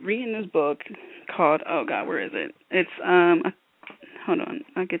 I'm reading this book called, oh God, where is it? It's hold on,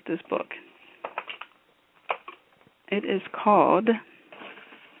 I'll get this book. It is called,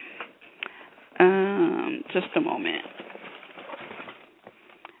 just a moment.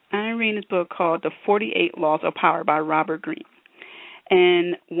 I'm reading this book called The 48 Laws of Power by Robert Greene.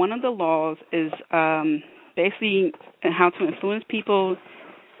 And one of the laws is basically how to influence people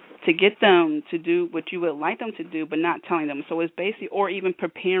to get them to do what you would like them to do, but not telling them. So it's basically, or even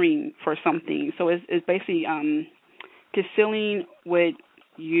preparing for something. So it's basically concealing what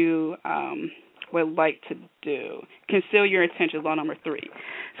you would like to do. Conceal your intentions, law number 3.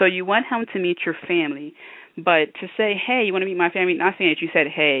 So you want him to meet your family. But to say, hey, you want to meet my family, not saying that you said,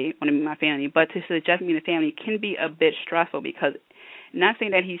 hey, I want to meet my family, but to suggest meeting the family can be a bit stressful, because not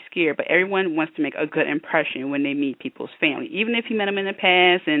saying that he's scared, but everyone wants to make a good impression when they meet people's family. Even if you met them in the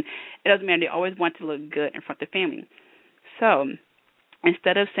past, and it doesn't matter, they always want to look good in front of the family. So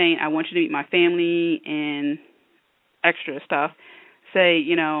instead of saying, I want you to meet my family and extra stuff, say,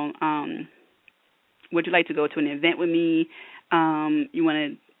 would you like to go to an event with me? You want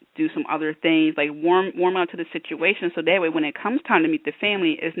to do some other things, like warm up to the situation, so that way when it comes time to meet the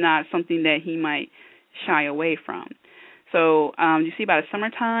family, it's not something that he might shy away from. So you see, by the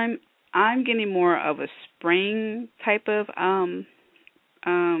summertime, I'm getting more of a spring type of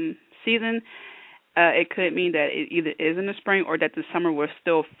season, It could mean that it either is in the spring or that the summer will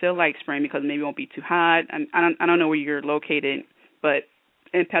still feel like spring because maybe it won't be too hot. I don't know where you're located, but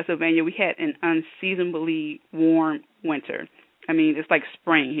in Pennsylvania we had an unseasonably warm winter. I mean, it's like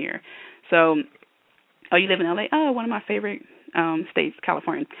spring here. So, oh, you live in LA? Oh, one of my favorite states,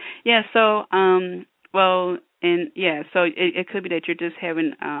 California. Yeah. So, so it could be that you're just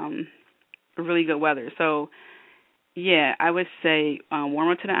having really good weather. So, yeah, I would say warm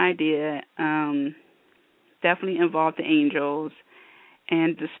up to the idea. Definitely involve the angels,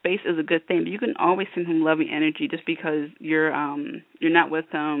 and the space is a good thing. But you can always send him loving energy. Just because you're not with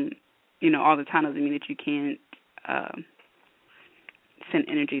him, all the time doesn't mean that you can't send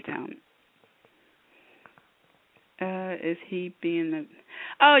energy to him. Is he being the?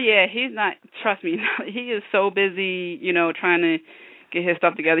 Oh yeah, he's not. Trust me, he is so busy. Trying to get his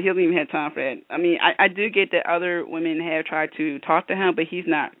stuff together. He doesn't even have time for that. I mean, I do get that other women have tried to talk to him, but he's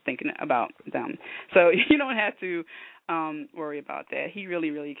not thinking about them. So you don't have to worry about that. He really,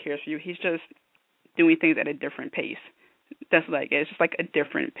 really cares for you. He's just doing things at a different pace. That's it's just like a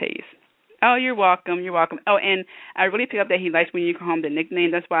different pace. Oh, you're welcome. You're welcome. Oh, and I really pick up that he likes when you call him the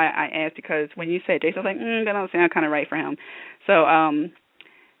nickname. That's why I asked, because when you said Jason, I was like, that don't sound kind of right for him. So,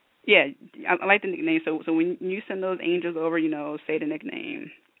 yeah, I like the nickname. So when you send those angels over, say the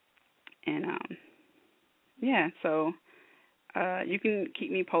nickname. And, yeah, so you can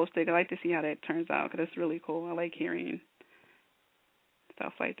keep me posted. I like to see how that turns out because it's really cool. I like hearing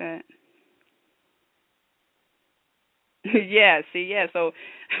stuff like that. Yeah, see, yeah, so,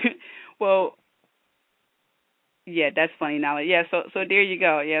 well, yeah, that's funny now. Yeah, so there you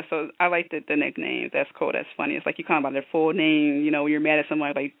go. Yeah, so I like the nicknames. That's cool. That's funny. It's like you call them by their full name. When you're mad at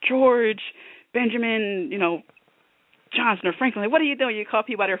someone like George, Benjamin, Johnson or Franklin. Like, what are you doing? You call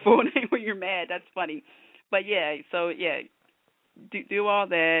people by their full name when you're mad. That's funny. But yeah, so yeah, do all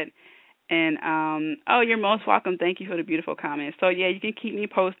that. And you're most welcome. Thank you for the beautiful comments. So yeah, you can keep me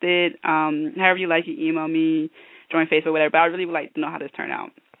posted. However you like, you email me, join Facebook, whatever. But I really would like to know how this turned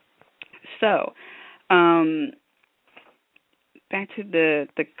out. So, back to the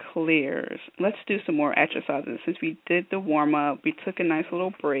clears. Let's do some more exercises. Since we did the warm up, we took a nice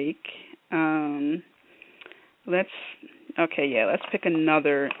little break. Let's pick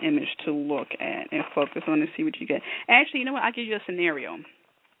another image to look at and focus on and see what you get. Actually, you know what? I'll give you a scenario.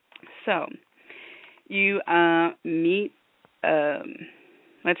 So, you meet,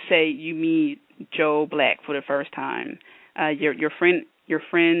 let's say you meet Joe Black for the first time. Your friend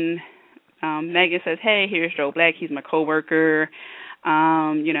Megan says, "Hey, here's Joe Black. He's my coworker.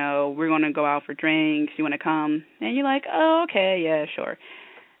 We're going to go out for drinks. You want to come?" And you're like, "Oh, okay, yeah, sure."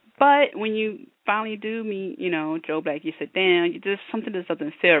 But when you finally do meet, Joe Black, you sit down, something just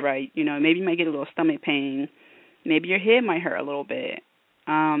doesn't feel right. Maybe you might get a little stomach pain. Maybe your head might hurt a little bit.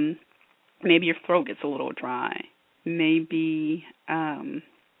 Maybe your throat gets a little dry. Maybe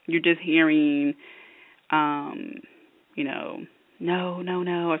you're just hearing, no,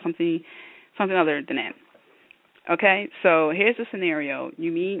 or something other than that. Okay, so here's the scenario.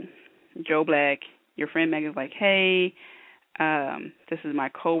 You meet Joe Black. Your friend Megan's like, "Hey, this is my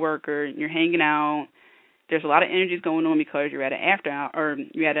coworker." You're hanging out. There's a lot of energies going on because you're at an after hour, or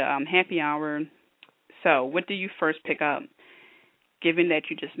you're at a happy hour. So what do you first pick up, given that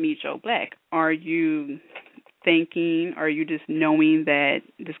you just meet Joe Black? Are you thinking, are you just knowing that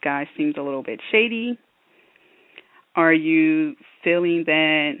this guy seems a little bit shady? Are you feeling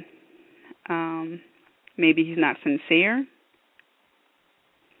that maybe he's not sincere?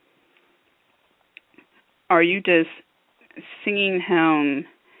 Are you just seeing him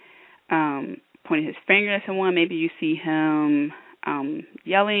pointing his finger at someone? Maybe you see him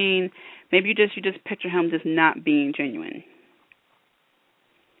yelling. Maybe you just picture him just not being genuine.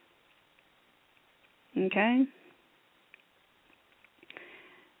 Okay?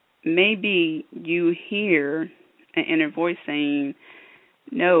 Maybe you hear an inner voice saying,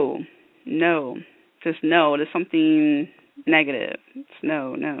 no, just no, there's something negative. It's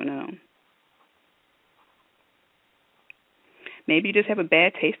no. Maybe you just have a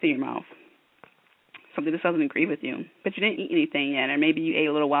bad taste in your mouth. Something that doesn't agree with you. But you didn't eat anything yet, or maybe you ate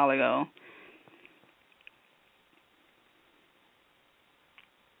a little while ago.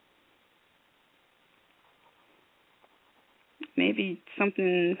 Maybe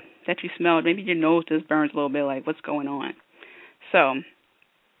something that you smelled, maybe your nose just burns a little bit, like what's going on. So,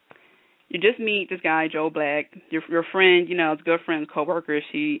 you just meet this guy, Joe Black. Your friend, his good friend's coworker,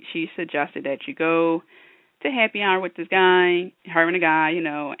 she suggested that you go to happy hour with this guy, her and a guy,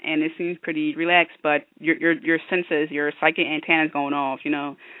 and it seems pretty relaxed, but your senses, your psychic antennas going off,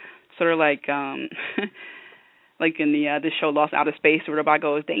 sort of like like in the show Lost Outer Space, where the bot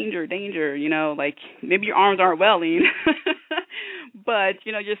goes, danger, danger, you know, like maybe your arms aren't welling, but,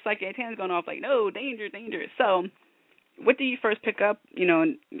 you know, your psychic antenna's going off like, no, danger, danger. So what do you first pick up, you know,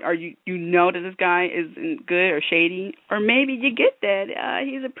 are you know that this guy isn't good or shady, or maybe you get that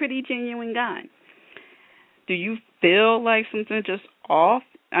he's a pretty genuine guy. Do you feel like something's just off?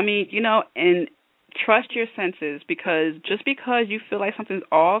 I mean, you know, and trust your senses, because just because you feel like something's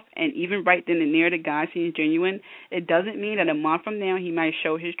off, and even right then and there the guy seems genuine, it doesn't mean that a month from now he might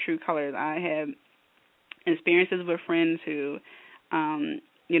show his true colors. I have experiences with friends who,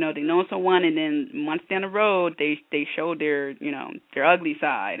 you know, they know someone, and then months down the road they show their, you know, their ugly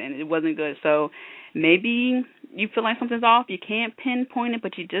side, and it wasn't good. So maybe you feel like something's off. You can't pinpoint it,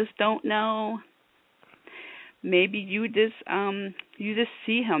 but you just don't know. Maybe you just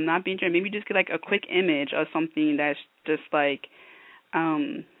see him not being genuine. Maybe you just get like a quick image of something that's just like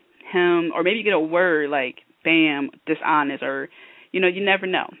him, or maybe you get a word like bam, dishonest, or, you know, you never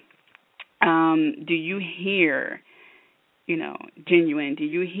know. Do you hear, you know, genuine? Do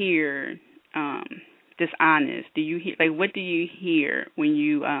you hear dishonest? Do you hear, like, what do you hear when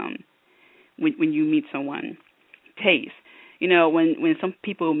you when you meet someone? Taste. You know, when some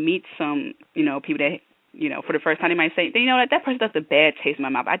people meet some, you know, people that, you know, for the first time, they might say, you know, that person does a bad taste in my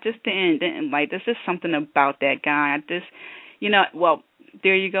mouth. I just didn't like, there's just something about that guy. I just, you know, well,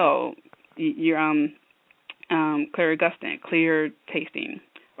 there you go. You're clear gusting, clear tasting.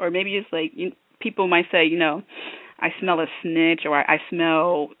 Or maybe it's like, people might say, you know, I smell a snitch, or I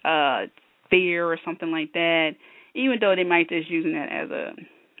smell fear, or something like that, even though they might just using that as a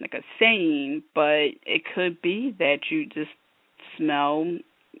saying, but it could be that you just smell,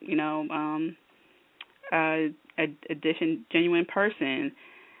 you know, a genuine person.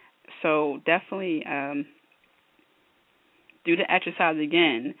 So definitely do the exercise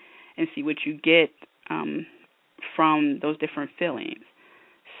again and see what you get from those different feelings.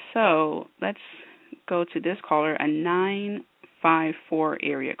 So let's go to this caller, a 954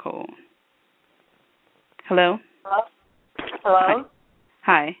 area code. Hello? Hello?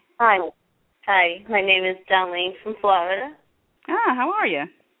 Hi. Hi. My name is Darlene from Florida. How are you?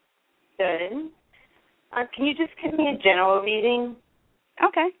 Good. Can you just give me a general reading?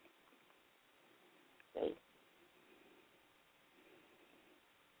 Okay.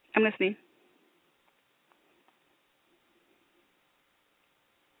 I'm listening.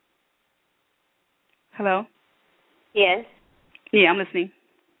 Hello? Yes. Yeah, I'm listening.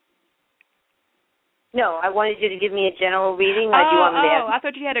 No, I wanted you to give me a general reading. Or do you want me to I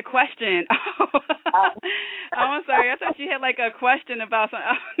thought you had a question. I'm sorry. I thought you had like a question about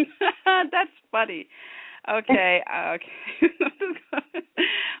something. That's funny. Okay.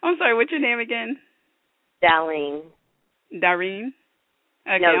 I'm sorry. What's your name again? Darlene. Darlene?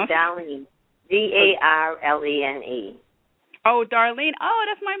 Okay, no, Darlene. Darlene. Oh, Darlene. Oh,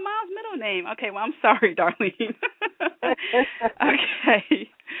 that's my mom's middle name. Okay, well, I'm sorry, Darlene. Okay.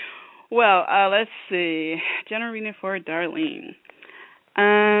 Well, let's see. General reading for Darlene.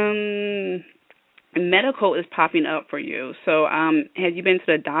 Medical is popping up for you. So, have you been to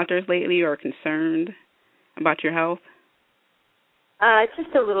the doctors lately or concerned about your health?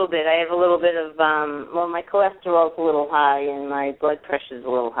 Just a little bit. I have a little bit of, my cholesterol's a little high and my blood pressure's a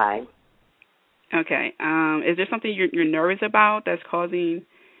little high. Okay. Is there something you're nervous about that's causing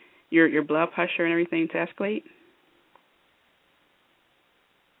your blood pressure and everything to escalate?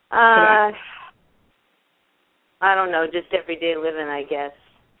 I don't know, just everyday living, I guess.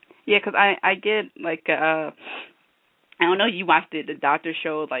 Yeah, because I get, like, I don't know, you watched the doctor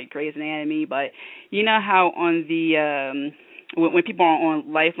show, like Grey's Anatomy, but you know how on the, when people are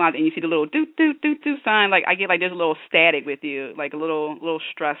on Lifeline and you see the little do sign, like, I get, like, there's a little static with you, like a little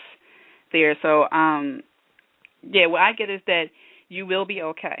stress there. So, yeah, what I get is that you will be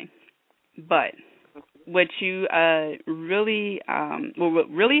okay. But what you really, what will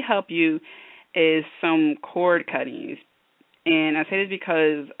really help you is some cord cuttings. And I say this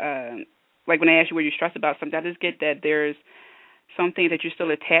because, like when I ask you were you stressed about something, I just get that there's something that you're still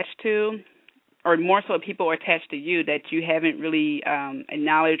attached to, or more so people are attached to you that you haven't really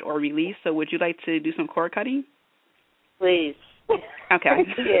acknowledged or released. So would you like to do some cord cutting? Please. Okay.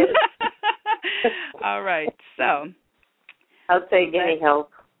 Yes. All right. So I'll take any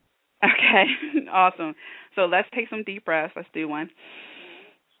help. Okay. Awesome. So let's take some deep breaths. Let's do one.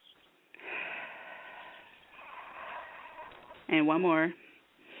 And one more.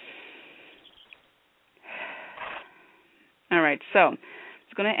 All right, so I'm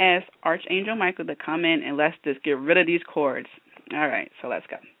just going to ask Archangel Michael to come in and let's just get rid of these cords. All right, so let's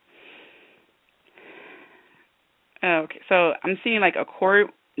go. Okay, so I'm seeing like a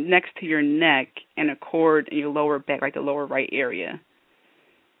cord next to your neck and a cord in your lower back, like the lower right area.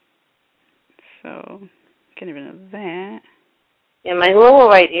 So, getting rid of that. Yeah, my lower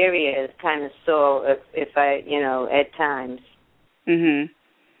right area is kind of sore if I, at times. Mhm.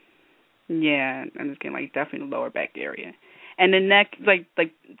 Yeah, I'm just getting like definitely the lower back area, and the neck, like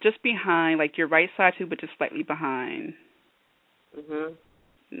just behind, like your right side too, but just slightly behind. Mhm.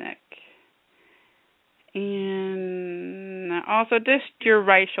 Neck. And also just your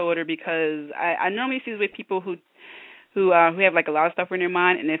right shoulder, because I normally see this with people who have like a lot of stuff in their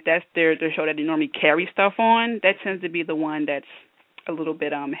mind, and if that's their shoulder they normally carry stuff on, that tends to be the one that's a little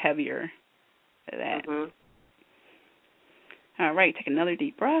bit heavier than that. Mhm. All right, take another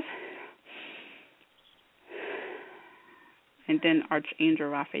deep breath. And then Archangel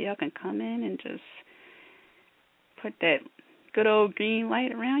Raphael can come in and just put that good old green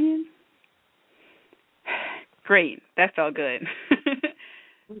light around you. Great. That felt good.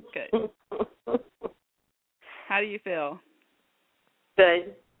 Good. How do you feel?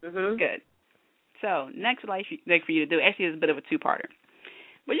 Good. Mhm. Good. So, next what I'd like for you to do, actually is a bit of a two-parter.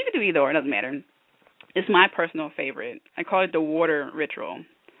 But you can do either or, it doesn't matter. It's my personal favorite. I call it the water ritual.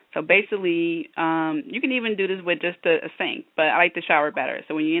 So basically, you can even do this with just a sink, but I like the shower better.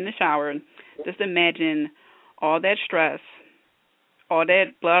 So when you're in the shower, just imagine all that stress, all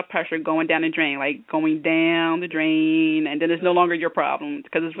that blood pressure going down the drain, like going down the drain, and then it's no longer your problem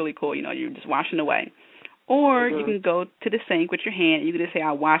because it's really cool. You're just washing away. Or you can go to the sink with your hand. You can just say,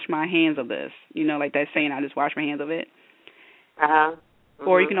 I wash my hands of this. Like that saying, I just wash my hands of it. Uh-huh. Mm-hmm.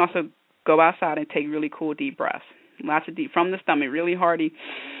 Or you can also go outside and take really cool deep breaths. Lots of deep, from the stomach, really hearty,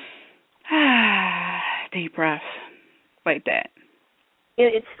 deep breaths, like that.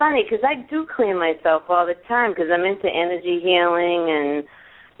 It's funny because I do clean myself all the time because I'm into energy healing and,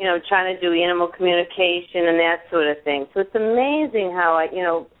 trying to do animal communication and that sort of thing. So it's amazing how I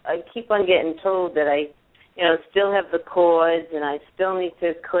keep on getting told that I, still have the cords and I still need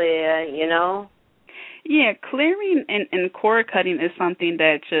to clear, Yeah, clearing and cord cutting is something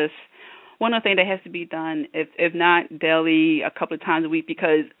that just one of the things that has to be done, if not daily, a couple of times a week,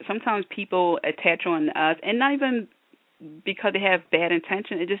 because sometimes people attach on us, and not even because they have bad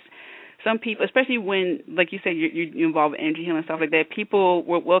intention. It just, some people, especially when, like you said, you involve energy healing and stuff like that, people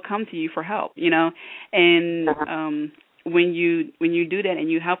will come to you for help, and when you do that and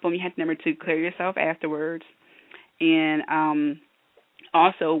you help them, you have to remember to clear yourself afterwards, and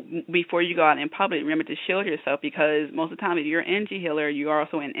also, before you go out in public, remember to shield yourself, because most of the time, if you're an energy healer, you are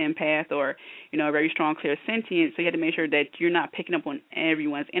also an empath or, a very strong clairsentient, so you have to make sure that you're not picking up on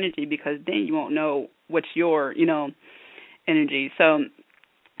everyone's energy, because then you won't know what's your, energy. So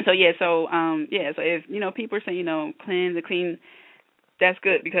if, people are saying, cleanse and clean, that's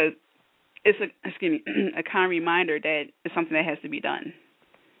good, because it's a kind reminder that it's something that has to be done.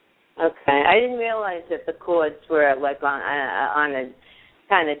 Okay. I didn't realize that the cords were, like, on a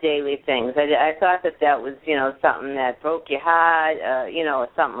kind of daily things. I thought that was, something that broke your heart, or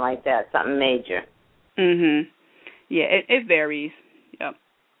something like that, something major. Mhm. Yeah, it varies. Yep.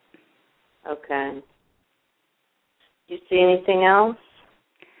 Okay. Do you see anything else?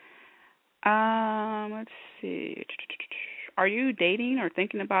 Let's see. Are you dating or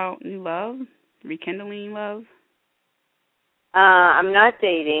thinking about new love, rekindling love? I'm not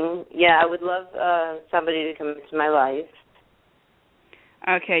dating. Yeah, I would love somebody to come into my life.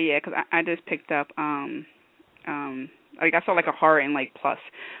 Okay, yeah, because I just picked up, like I saw like a heart and like plus.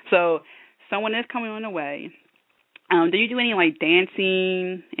 So someone is coming on the way. Do you do any like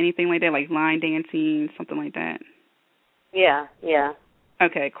dancing, anything like that, like line dancing, something like that? Yeah.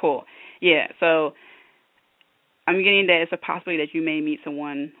 Okay, cool. Yeah, so I'm getting that it's a possibility that you may meet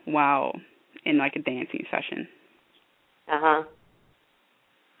someone while in like a dancing session. Uh-huh.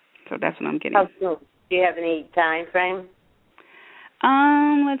 So that's what I'm getting. How soon? Do you have any time frame?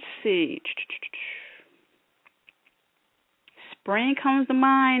 Let's see. Spring comes to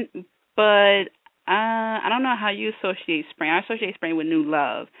mind, but I don't know how you associate spring. I associate spring with new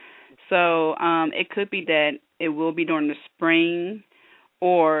love. So it could be that it will be during the spring,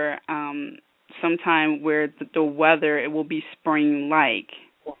 or sometime where the weather, it will be spring-like.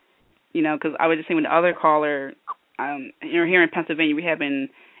 Because I was just saying with the other caller, here in Pennsylvania, we have an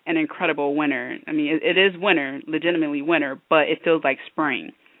incredible winter. I mean, it is winter, legitimately winter, but it feels like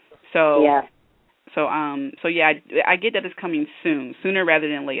spring. So yeah. So yeah, I get that it's coming sooner rather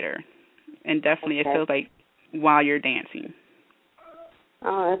than later, and definitely it feels like while you're dancing.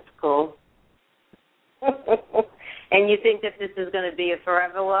 Oh, that's cool. And you think that this is going to be a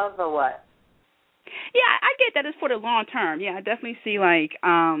forever love or what? Yeah, I get that it's for the long term. Yeah, I definitely see like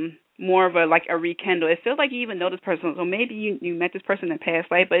more of a rekindle. It feels like you even know this person. So maybe you met this person in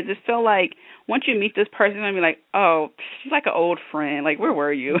past life, but it just felt like once you meet this person, you'll be like, oh, she's like an old friend. Like, where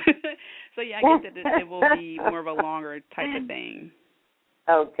were you? So, yeah, I guess that it will be more of a longer type of thing.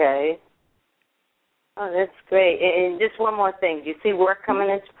 Okay. Oh, that's great. And just one more thing. Do you see work coming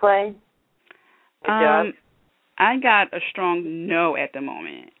into play? I got a strong no at the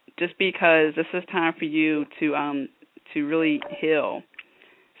moment, just because this is time for you to really heal.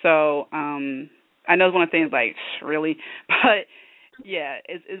 So I know it's one of the things like really, but yeah,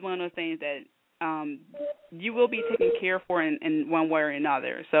 it's one of those things that you will be taken care for in one way or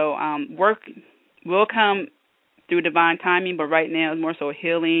another. So work will come through divine timing, but right now it's more so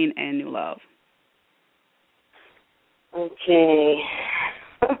healing and new love. Okay.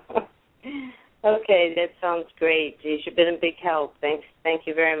 Okay, that sounds great. You've been a big help. Thank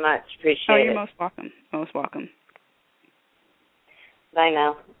you very much. Appreciate it. Oh, you're most welcome. Most welcome. Bye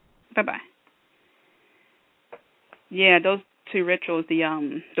now. Bye-bye. Yeah, those two rituals, the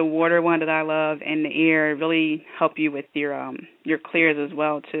water one that I love and the air, really help you with your clears as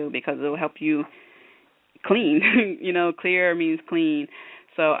well too, because it will help you clean. Clear means clean.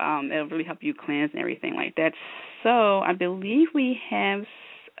 So it'll really help you cleanse and everything like that. So I believe we have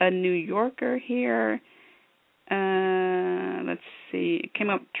a New Yorker here. Let's see. It came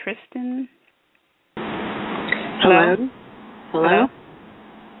up Tristan. Hello? Hello?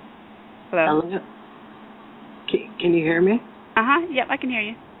 Hello? Hello? Can you hear me? Uh-huh. Yep, I can hear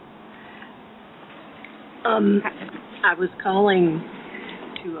you. I was calling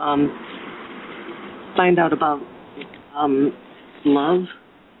to find out about love.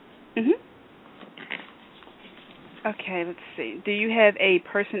 Mhm. Okay, let's see. Do you have a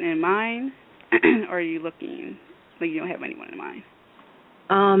person in mind, or are you looking like you don't have anyone in mind?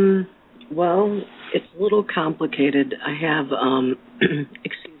 Well, it's a little complicated. I have,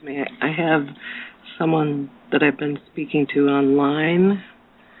 excuse me, I have someone that I've been speaking to online,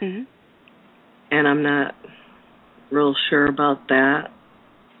 Mhm. and I'm not real sure about that,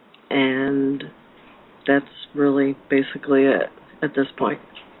 and that's really basically it at this point.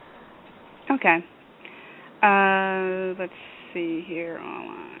 Okay. Let's see here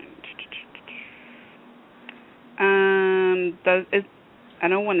online. I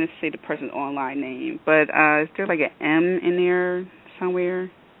don't want to say the person's online name, but is there like an M in there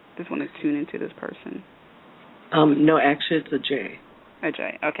somewhere? Just want to tune into this person. No, actually, it's a J. A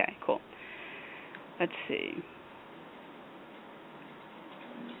J. Okay, cool. Let's see.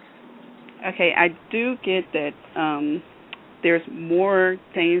 Okay, I do get that there's more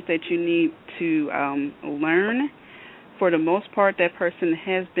things that you need to learn. For the most part, that person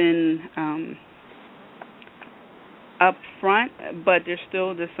has been up front, but there's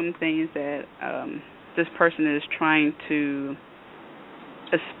still just some things that this person is trying to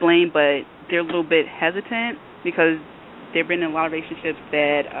explain, but they're a little bit hesitant because they've been in a lot of relationships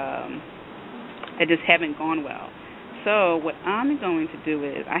that just haven't gone well. So what I'm going to do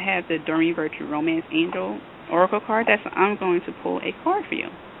is I have the Doreen Virtue Romance Angel Oracle card. I'm going to pull a card for you.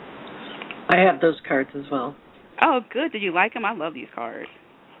 I have those cards as well. Oh, good. Did you like them? I love these cards.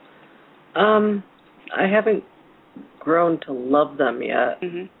 I haven't grown to love them yet.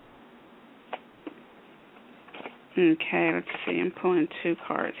 Mhm. Okay, let's see. I'm pulling two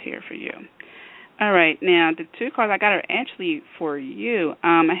cards here for you. All right, now the two cards I got are actually for you.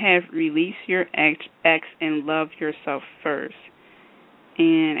 I have Release Your Ex and Love Yourself First.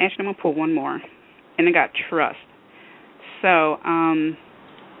 And actually, I'm going to pull one more. And I got Trust. So,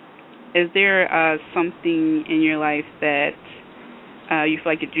 is there something in your life that you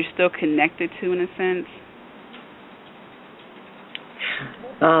feel like you're still connected to in a sense?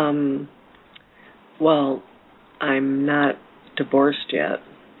 Well, I'm not divorced yet.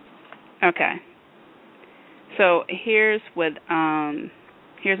 Okay. So here's what I'm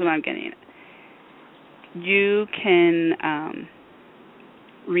getting at. You can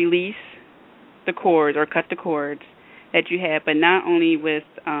release the cords or cut the cords that you have, but not only with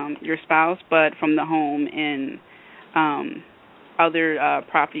your spouse, but from the home and other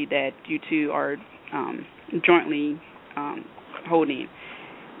property that you two are jointly holding.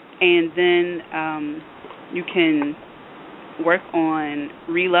 And then you can work on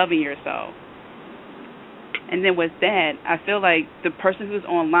re-loving yourself. And then with that, I feel like the person who's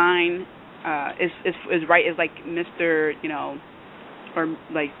online is right, is like Mr., or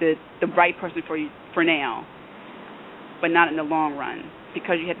like the right person for you for now, but not in the long run,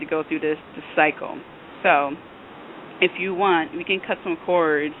 because you have to go through this cycle. So if you want, we can cut some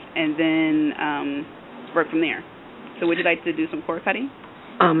cords and then work from there. So would you like to do some cord cutting?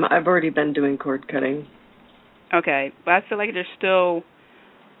 I've already been doing cord cutting. Okay, but I feel like there's still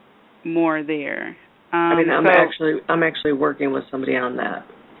more there. I'm actually working with somebody on that.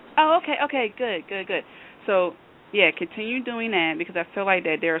 Oh, okay, good. So, yeah, continue doing that because I feel like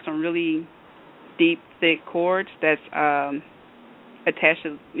that there are some really deep, thick cords that's attached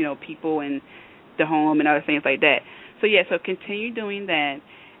to, people and the home and other things like that. So, yeah, so continue doing that.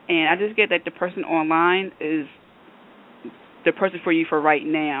 And I just get that the person online is the person for you for right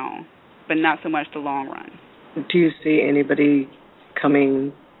now, but not so much the long run. Do you see anybody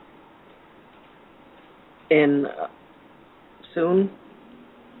coming in soon?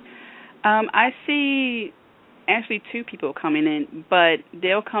 I see actually 2 people coming in, but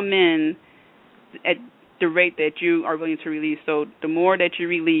they'll come in at the rate that you are willing to release. So the more that you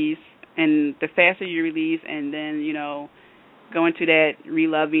release and the faster you release and then, go into that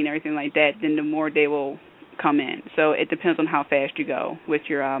reloving and everything like that, then the more they will come in. So it depends on how fast you go with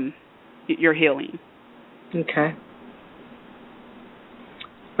your healing. Okay.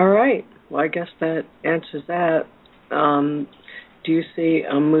 All right. Well, I guess that answers that. Do you see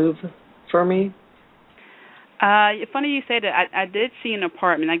a move for me? Funny you say that. I did see an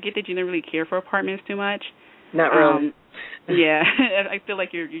apartment. I get that you don't really care for apartments too much. Not really. Yeah, I feel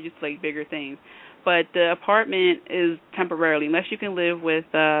like you're just like bigger things. But the apartment is temporarily, unless you can live with,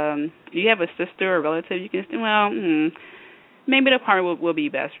 you have a sister or relative, you can, maybe the apartment will be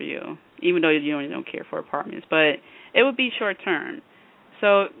best for you, even though you don't care for apartments. But it would be short term.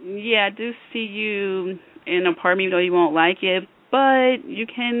 So, yeah, I do see you in an apartment, even though you won't like it, but you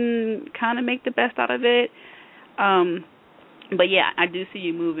can kind of make the best out of it. But, yeah, I do see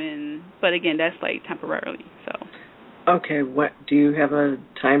you moving. But, again, that's, like, temporarily, so. Okay. What do you have a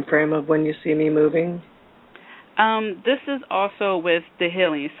time frame of when you see me moving? This is also with the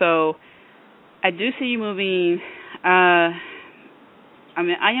healing. So I do see you moving. I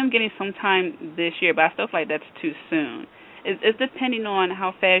am getting some time this year, but I still feel like that's too soon. It's depending on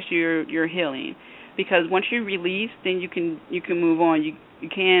how fast you're healing, because once you release, then you can move on. You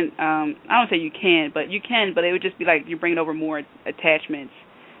can't. I don't say you can't, but you can. But it would just be like you're bringing over more attachments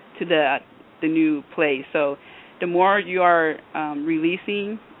to the new place. So the more you are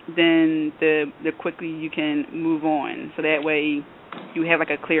releasing, then the quickly you can move on. So that way you have like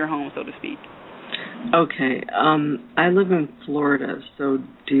a clear home, so to speak. Okay. I live in Florida, so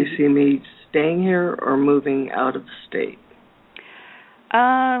do you see me staying here or moving out of the state?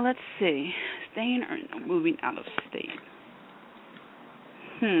 Let's see. Staying or moving out of state?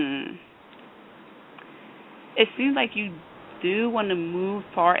 It seems like you do want to move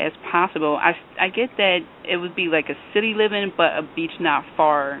far as possible. I get that it would be like a city living, but a beach not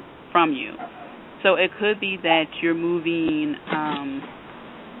far from you. So it could be that you're moving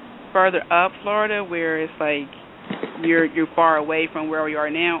further up Florida, where it's like you're far away from where you are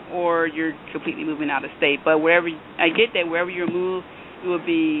now, or you're completely moving out of state. But I get that wherever you move, it would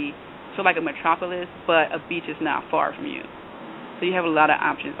be sort of like a metropolis, but a beach is not far from you. So you have a lot of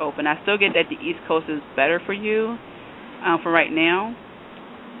options open. I still get that the East Coast is better for you for right now.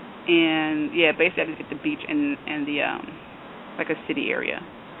 And, yeah, basically I just get the beach and the, like a city area.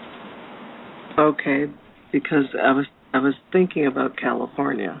 Okay, because I was thinking about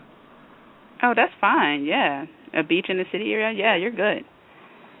California. Oh, that's fine, yeah. A beach in the city area, yeah, you're good.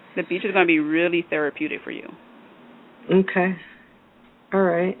 The beach is going to be really therapeutic for you. Okay. All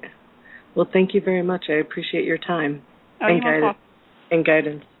right. Well, thank you very much. I appreciate your time and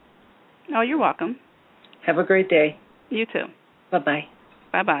guidance. Oh, you're welcome. Have a great day. You too. Bye-bye.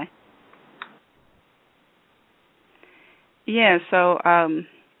 Bye-bye. Yeah, so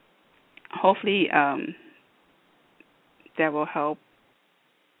hopefully that will help.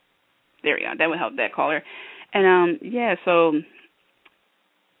 There we go. That will help that caller. And, yeah, so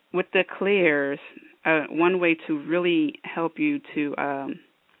with the clears, one way to really help you to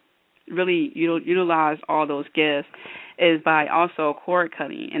really utilize all those gifts is by also cord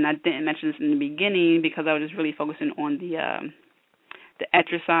cutting. And I didn't mention this in the beginning because I was just really focusing on the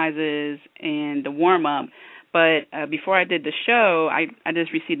exercises and the warm-up. But before I did the show, I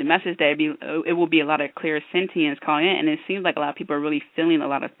just received a message that it will be a lot of clear sentience calling in, and it seems like a lot of people are really feeling a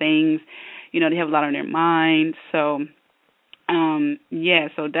lot of things. You know, they have a lot on their mind. So, yeah,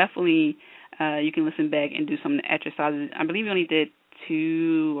 so definitely you can listen back and do some of the exercises. I believe we only did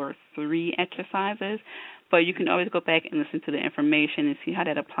 2 or 3 exercises, but you can always go back and listen to the information and see how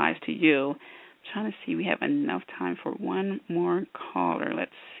that applies to you. I'm trying to see, we have enough time for one more caller.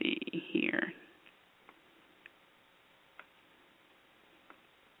 Let's see here.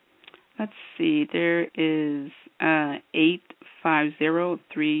 Let's see, there is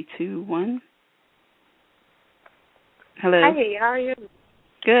 850321. Hello. Hi, how are you?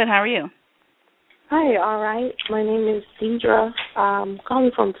 Good, how are you? Hi, all right. My name is Deidre. I'm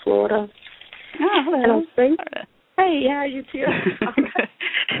calling from Florida. Oh, hello. And I'm saying, hey, how are you too?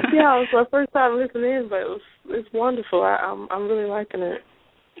 Yeah, it was my first time listening in, but it's wonderful. I'm really liking it.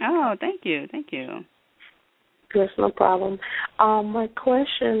 Oh, thank you. Yes, no problem. My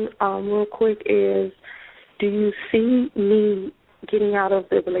question, real quick, is: do you see me getting out of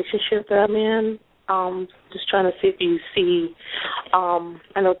the relationship that I'm in? Just trying to see if you see.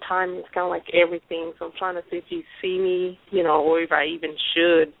 I know time is kind of like everything, so I'm trying to see if you see me, or if I even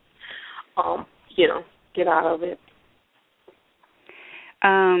should, get out of it.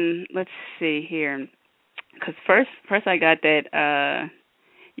 Let's see here. Because first I got that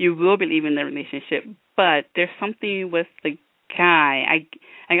you will be leaving the relationship, but there's something with the guy.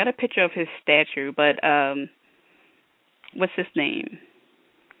 I got a picture of his statue, but what's his name?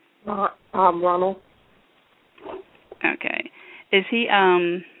 Ronald. Okay. Is he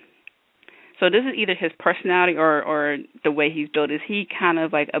so this is either his personality or the way he's built. Is he kind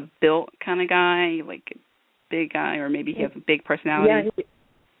of like a built kind of guy, like a big guy, or maybe he has a big personality?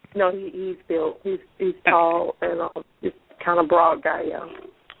 Yeah, he's built. He's tall and he's kind of broad guy, yeah.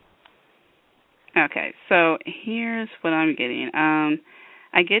 Okay, so here's what I'm getting.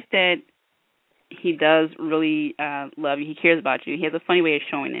 I get that he does really love you. He cares about you. He has a funny way of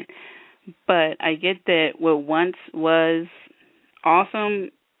showing it. But I get that what once was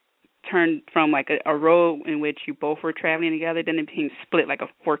awesome turned from like a road in which you both were traveling together, then it became split like a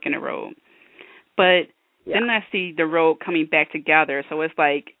fork in the road. But then I see the road coming back together. So it's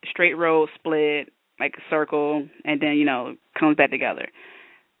like straight road split, like a circle, and then, comes back together.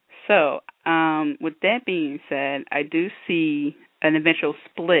 So with that being said, I do see an eventual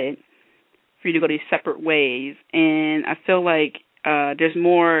split for you to go these separate ways. And I feel like there's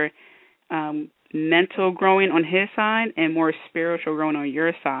more mental growing on his side and more spiritual growing on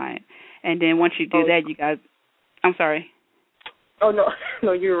your side. And then once you do that, you guys... I'm sorry. Oh,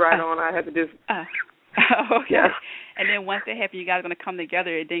 no, you're right on. I had to just... okay. Yeah. And then once that happens, you guys are going to come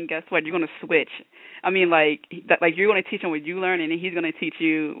together, and then guess what? You're going to switch. I mean, like you're going to teach him what you learn, and then he's going to teach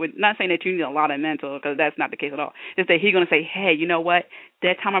you, not saying that you need a lot of mental, because that's not the case at all. Just that he's going to say, hey, you know what?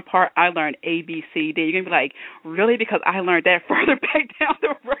 That time apart, I learned A, B, C, D. You're going to be like, really? Because I learned that further back down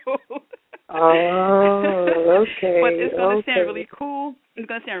the road. Oh, okay. But it's going to sound really cool. It's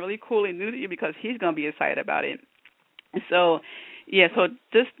going to sound really cool and new to you because he's going to be excited about it. So, yeah, so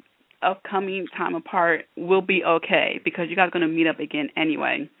this upcoming time apart will be okay because you guys are going to meet up again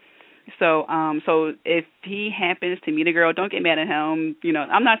anyway. So so if he happens to meet a girl, don't get mad at him.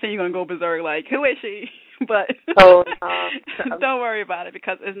 I'm not saying you're going to go berserk like, who is she? But don't worry about it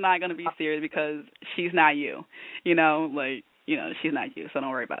because it's not going to be serious because she's not you. She's not you, so don't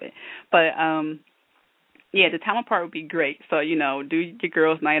worry about it. But yeah, the time apart would be great. So, do your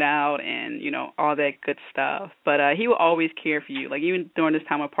girls' night out and, all that good stuff. But he will always care for you. Like, even during this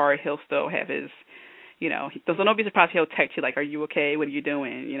time apart, he'll still have his, so don't be surprised he'll text you, like, are you okay? What are you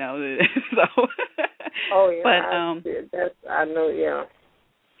doing? So. Oh, yeah. But, I know, yeah.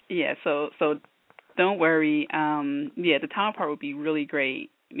 Yeah, so don't worry. Yeah, the time apart would be really great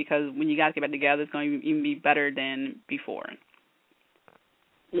because when you guys get back together, it's going to even be better than before.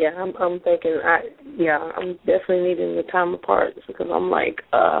 Yeah, I'm thinking. I'm definitely needing the time apart because I'm like,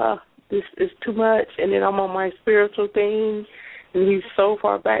 this is too much, and then I'm on my spiritual thing, and he's so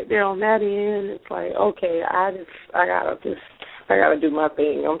far back there on that end. It's like, okay, I gotta do my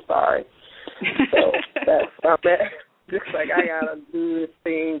thing. I'm sorry. So that's just like I gotta do this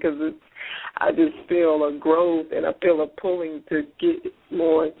thing because I just feel a growth and I feel a pulling to get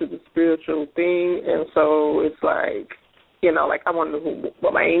more into the spiritual thing, and so it's like. Like I want to know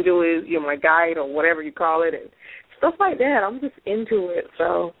what my angel is, my guide or whatever you call it, and stuff like that. I'm just into it.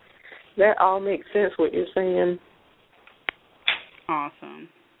 So that all makes sense what you're saying. Awesome.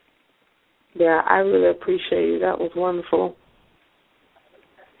 Yeah, I really appreciate it. That was wonderful.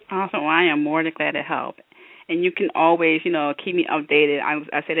 Awesome. Well, I am more than glad to help. And you can always, keep me updated.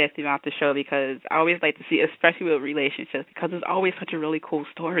 I say that throughout the show because I always like to see, especially with relationships, because it's always such a really cool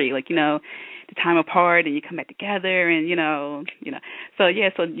story. Like, the time apart and you come back together and, So, yeah,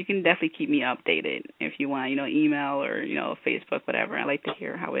 so you can definitely keep me updated if you want, email or, Facebook, whatever. I like to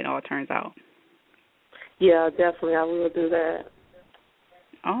hear how it all turns out. Yeah, definitely. I will do that.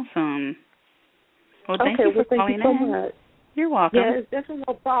 Awesome. Well, thank you for calling in. Thank you so much. You're welcome. Yeah, it's definitely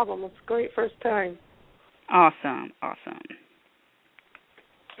no problem. It's a great first time. Awesome.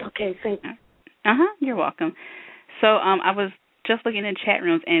 Okay, thank you. You're welcome. So I was just looking in chat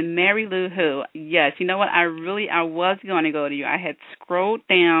rooms, and Mary Lou Who, yes, you know what? I was going to go to you. I had scrolled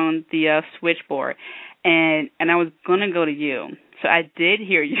down the switchboard, and I was going to go to you. So I did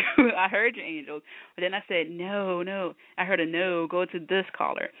hear you. I heard your angels. But then I said, no. I heard a no. Go to this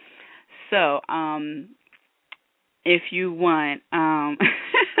caller. So, if you want,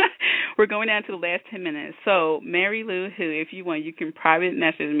 we're going down to the last 10 minutes. So, Mary Lou, if you want, you can private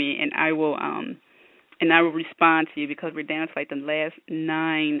message me, and I will respond to you because we're down to like the last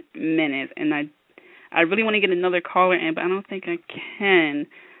 9 minutes, and I really want to get another caller in, but I don't think I can.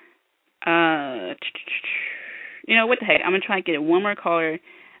 You know what the heck? I'm gonna try to get one more caller.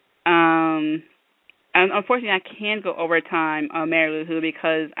 Unfortunately, I can't go over time, Mary Lou,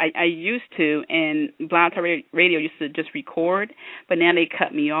 because I used to, and Blog Talk Radio used to just record, but now they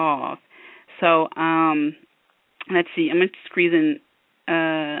cut me off. So let's see. I'm gonna squeeze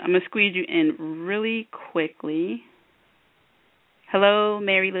you in really quickly. Hello,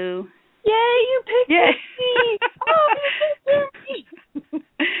 Mary Lou. Yay, you picked me! Oh, you picked me!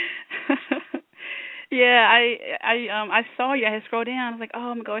 Yeah, I saw you. I had scrolled down. I was like, oh,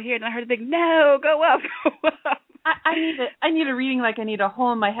 I'm gonna go here, and I heard the big no, go up. I need a reading like I need a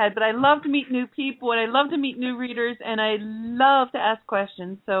hole in my head, but I love to meet new people, and I love to meet new readers, and I love to ask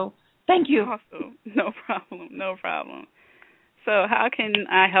questions. So thank you. Awesome. No problem. So how can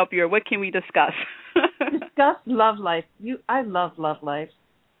I help you, or what can we discuss? Discuss love life. I love love life.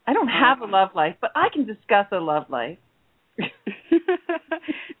 I don't have a love life, but I can discuss a love life.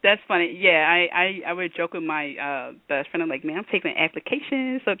 That's funny. Yeah, I would joke with my best friend. I'm like, man, I'm taking an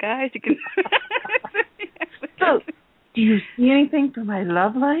application, so guys, you can. So, do you see anything for my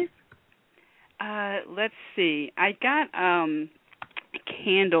love life? Let's see. I got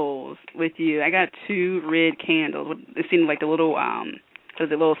candles with you. I got 2 red candles. It seemed like the little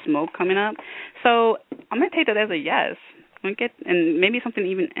there's a little smoke coming up. So I'm gonna take that as a yes. And maybe something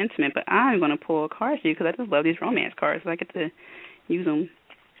even intimate, but I'm going to pull a card for you because I just love these romance cards. So I get to use them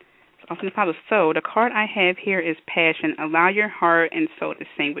as often as possible. So the card I have here is Passion. Allow your heart and soul to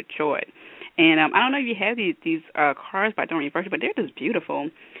sing with joy. And I don't know if you have these cards by Doreen Virtue, but they're just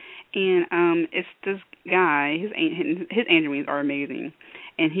beautiful. And it's this guy. His angel wings are amazing,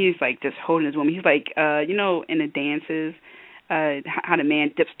 and he's like just holding his woman. He's like in the dances, how the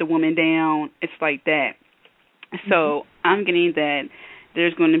man dips the woman down. It's like that. So I'm getting that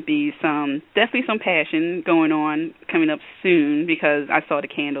there's going to be definitely some passion going on coming up soon because I saw the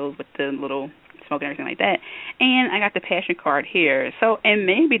candles with the little smoke and everything like that. And I got the passion card here. So, and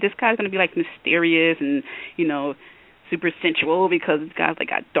maybe this guy's going to be like mysterious and, super sensual because this guy's like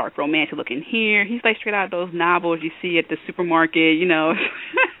got dark romantic look in here. He's like straight out of those novels you see at the supermarket,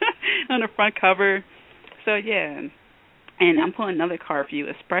 on the front cover. So, yeah. And I'm pulling another card for you.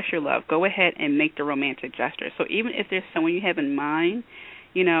 Express your love. Go ahead and make the romantic gesture. So even if there's someone you have in mind,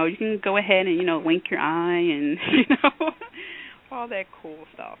 you can go ahead and, wink your eye and, all that cool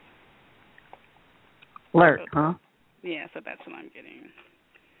stuff. Flirt, huh? Yeah, so that's what I'm getting.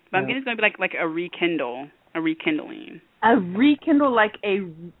 But I'm getting it's going to be like a rekindling. A rekindle like a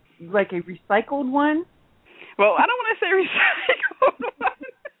recycled one? Well, I don't want to say recycled one.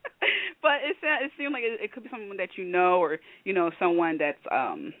 But it seemed like it could be someone that or someone that's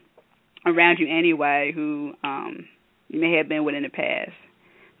around you anyway who you may have been with in the past.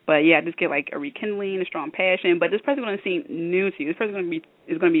 But yeah, I just get like a rekindling, a strong passion. But this person is going to seem new to you. This person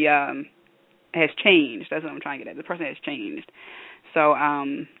is going to be has changed. That's what I'm trying to get at. The person has changed. So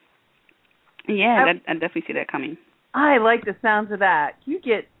I definitely see that coming. I like the sounds of that. You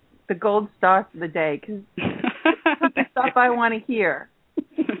get the gold star for the day because it's the stuff I want to hear.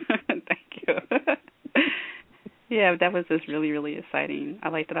 Thank you. Yeah, that was just really, really exciting. I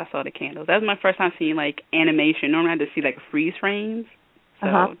like that I saw the candles. That was my first time seeing like animation. Normally I just see like freeze frames. So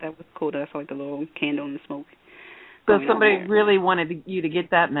that was cool that I saw like the little candle and the smoke. So somebody really wanted you to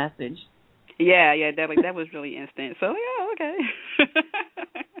get that message. Yeah, that was really instant. So yeah, okay.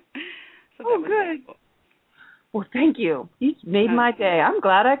 Good. Cool. Well, thank you. You made my day. I'm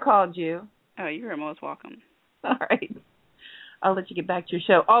glad I called you. Oh, you're most welcome. All right. I'll let you get back to your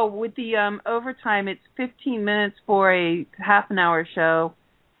show. Oh, with the overtime, it's 15 minutes for a half an hour show.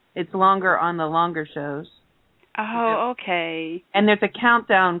 It's longer on the longer shows. Oh, okay. And there's a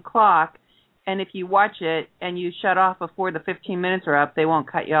countdown clock, and if you watch it and you shut off before the 15 minutes are up, they won't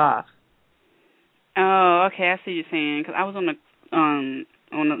cut you off. Oh, okay. I see what you're saying. Because I was on the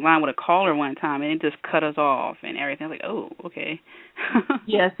line with a caller one time, and it just cut us off and everything. I was like, oh, okay.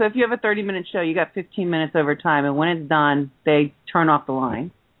 Yeah, so if you have a 30-minute show, you got 15 minutes overtime, and when it's done, they turn off the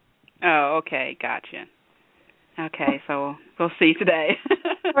line. Oh, okay. Gotcha. Okay, so we'll see today.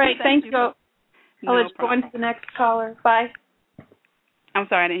 Right, thanks. I'll let you go on to the next caller. Bye. I'm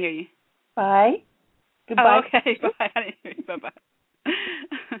sorry, I didn't hear you. Bye. Goodbye. Oh, okay, bye. I didn't hear you. Bye-bye.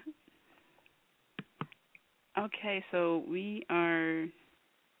 Okay, so we are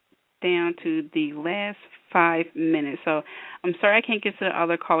down to the last 5 minutes. So I'm sorry I can't get to the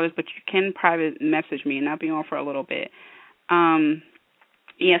other callers, but you can private message me, and I'll be on for a little bit. So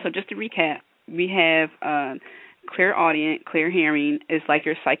just to recap, we have clear audience, clear hearing is like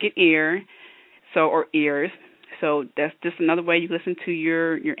your psychic ear, or ears. So that's just another way you listen to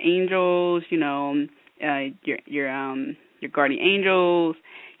your angels, your guardian angels.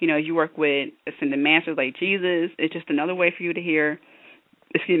 You work with ascended masters like Jesus. It's just another way for you to hear,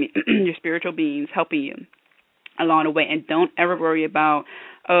 your spiritual beings helping you along the way. And don't ever worry about,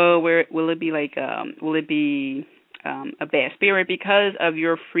 where will it be a bad spirit? Because of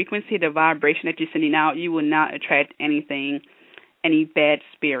your frequency, the vibration that you're sending out, you will not attract any bad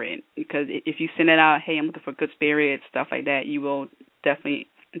spirit. Because if you send it out, hey, I'm looking for good spirits, stuff like that, you will definitely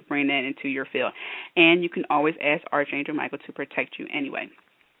bring that into your field. And you can always ask Archangel Michael to protect you anyway.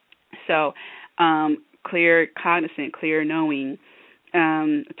 So, clear cognizant, clear knowing,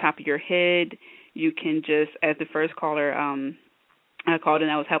 top of your head, you can just, as the first caller I called and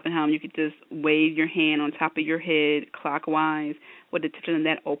I was helping him, you could just wave your hand on top of your head clockwise with the intention of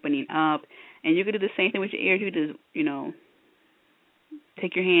that opening up. And you could do the same thing with your ears. You could just,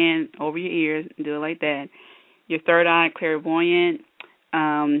 take your hand over your ears and do it like that. Your third eye, clairvoyant.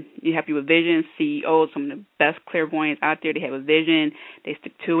 You have people with vision, CEOs, some of the best clairvoyants out there. They have a vision. They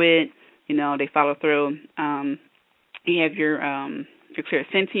stick to it. They follow through. You have your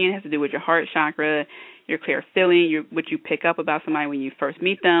clairsentient, has to do with your heart chakra. Your clear feeling, what you pick up about somebody when you first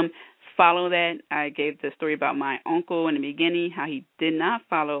meet them. Follow that. I gave the story about my uncle in the beginning, how he did not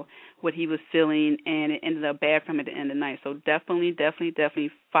follow what he was feeling, and it ended up bad for him at the end of the night. So definitely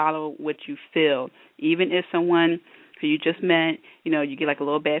follow what you feel. Even if someone who you just met, you get like a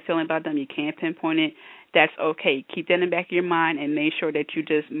little bad feeling about them, you can't pinpoint it, that's okay. Keep that in the back of your mind and make sure that you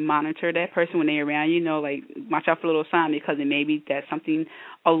just monitor that person when they're around you. Watch out for a little sign, because it may be that something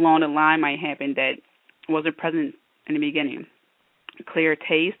along the line might happen that wasn't present in the beginning. Clear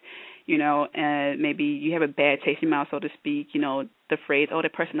taste, maybe you have a bad taste in your mouth, so to speak. The phrase,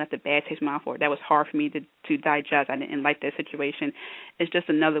 that person left a bad taste in my mouth, or that was hard for me to digest. I didn't like that situation. It's just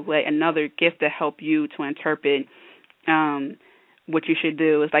another way, another gift to help you to interpret what you should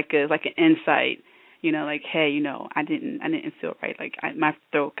do. It's like an insight. Hey, I didn't feel right. My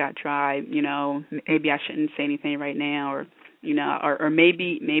throat got dry. Maybe I shouldn't say anything right now, or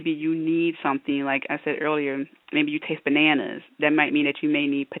maybe you need something. Like I said earlier, maybe you taste bananas. That might mean that you may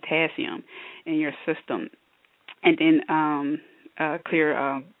need potassium in your system. And then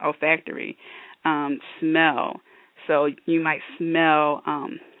clear olfactory, smell. So you might smell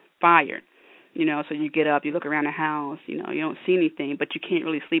fire. So you get up, you look around the house, you don't see anything, but you can't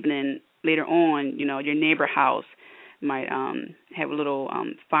really sleep. And then later on, your neighbor house might have a little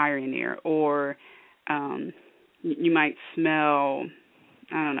fire in there, or you might smell,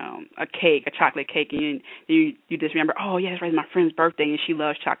 a cake, a chocolate cake, and you just remember, oh, yeah, that's right, my friend's birthday, and she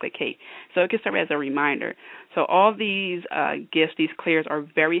loves chocolate cake. So it can serve as a reminder. So all these gifts, these clears, are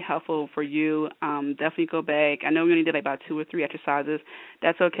very helpful for you. Definitely go back. I know we only did about 2 or 3 exercises.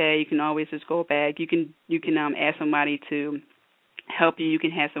 That's okay. You can always just go back. You can ask somebody to help you. You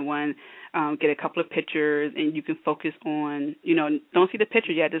can have someone get a couple of pictures, and you can focus on, don't see the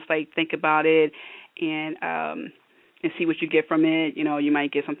picture yet. Just think about it and see what you get from it. You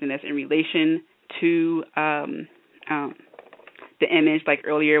might get something that's in relation to the image. Like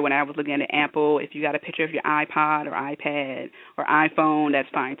earlier when I was looking at an apple, if you got a picture of your iPod or iPad or iPhone, that's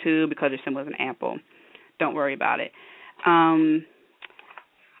fine too, because your symbol is an apple. Don't worry about it.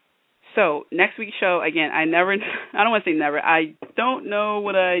 So next week's show, again, I don't want to say never. I don't know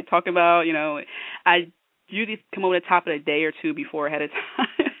what I talk about. I usually come over the top of the day or two before ahead of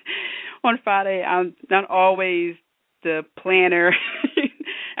time. On Friday, I'm not always the planner.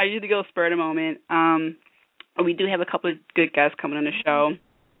 I usually go spur of the moment. We do have a couple of good guests coming on the show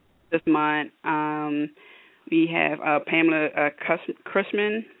this month. We have Pamela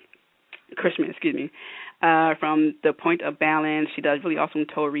Cushman, from The Point of Balance. She does really awesome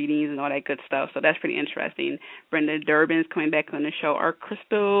tarot readings and all that good stuff, so that's pretty interesting. Brenda Durbin's coming back on the show. Our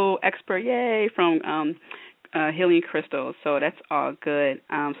crystal expert, yay, from Healing Crystals, so that's all good.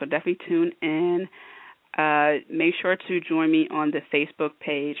 So definitely tune in. Make sure to join me on the Facebook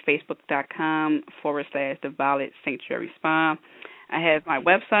page, facebook.com/The Violet Sanctuary Spa. I have my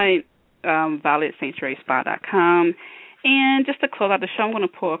website, violetsanctuaryspa.com. And just to close out the show, I'm going to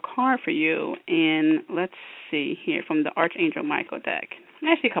pull a card for you. And let's see here from the Archangel Michael deck.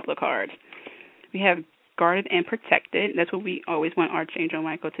 Actually, a couple of cards. We have Guarded and Protected. That's what we always want Archangel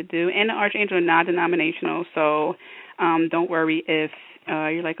Michael to do. And the Archangel is non-denominational, so don't worry if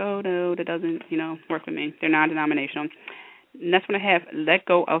you're like, oh, no, that doesn't, work with me. They're non-denominational. Next one I have, let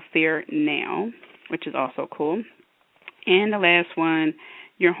go of fear now, which is also cool. And the last one,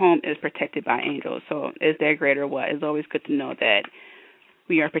 your home is protected by angels. So is that great or what? It's always good to know that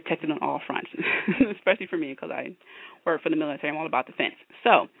we are protected on all fronts, especially for me because I work for the military. I'm all about defense.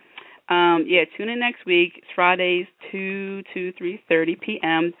 So, tune in next week. It's Fridays, 2 to 3:30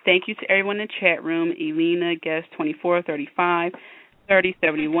 p.m. Thank you to everyone in the chat room. Elena, guest 2435,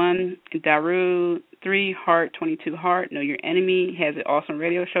 3071, Daru, 3 Heart, 22 Heart. Know Your Enemy has an awesome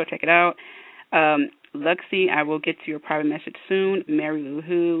radio show. Check it out. Luxie, I will get to your private message soon. Mary Lou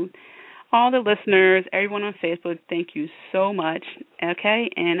Who. All the listeners, everyone on Facebook, thank you so much. Okay,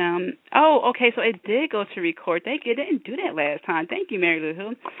 and so it did go to record. Thank you. It didn't do that last time. Thank you, Mary Lou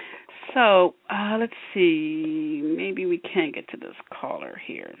Who. So let's see. Maybe we can get to this caller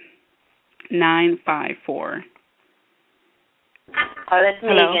here. 954. Oh, that's me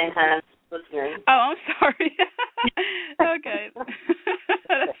Hello? again, huh? Listening. Oh, I'm sorry. Okay.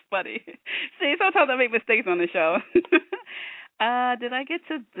 That's funny. See, sometimes I make mistakes on the show. Did I get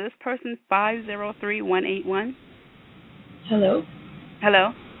to this person, 503181? Hello.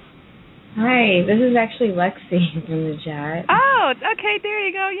 Hello. Hi, this is actually Lexi from the chat. Oh, okay, there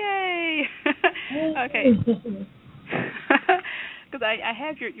you go. Yay. Okay. Because I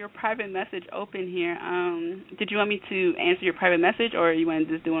have your private message open here. Did you want me to answer your private message, or you want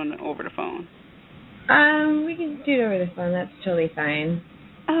to just do it over the phone? We can do it over the phone. That's totally fine.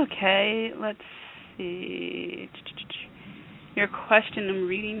 Okay, let's see. Your question I'm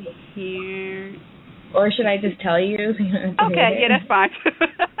reading here. Or should I just tell you? Okay, yeah, that's fine.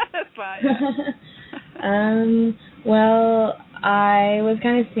 That's fine. Yeah. Well, I was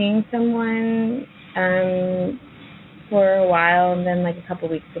kind of seeing someone for a while, and then like a couple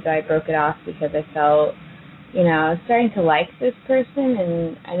weeks ago I broke it off because I felt, I was starting to like this person,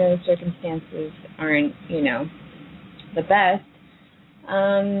 and I know the circumstances aren't, the best.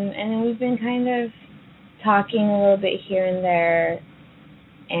 And then we've been kind of talking a little bit here and there,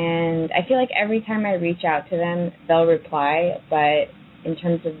 and I feel like every time I reach out to them, they'll reply, but in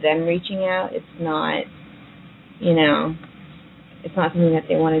terms of them reaching out, it's not, it's not something that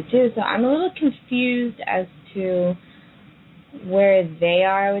they want to do. So I'm a little confused as to where they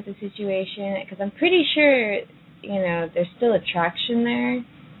are with the situation, because I'm pretty sure, there's still attraction there.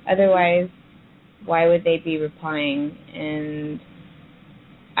 Otherwise, why would they be replying? And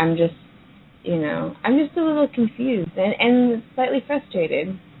I'm just a little confused and slightly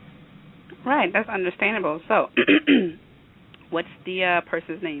frustrated. Right, that's understandable. So, what's the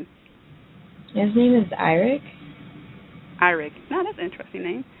person's name? His name is Eirik. Eirik. No, that's an interesting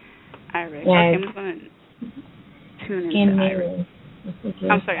name. Eirik. Yeah, okay, I'm just going to tune into Eirik.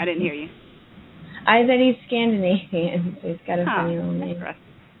 I'm sorry, I didn't hear you. I said he's Scandinavian, so he's got a funny little name. Interesting.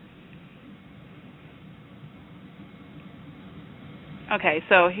 Okay,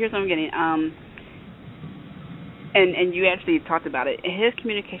 so here's what I'm getting. And you actually talked about it. His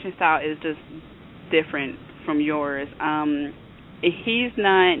communication style is just different from yours. He's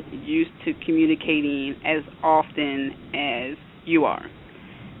not used to communicating as often as you are,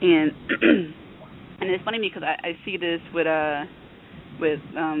 and and it's funny because I see this with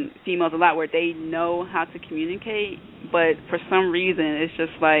females a lot, where they know how to communicate, but for some reason it's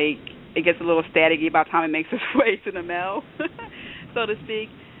just like it gets a little staticky by the time it makes its way to the male, so to speak.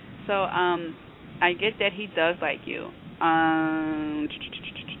 So I get that he does like you.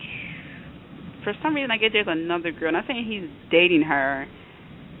 For some reason I get there's another girl. Not saying he's dating her.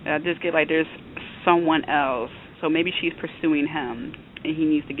 I just get like there's someone else. So maybe she's pursuing him and he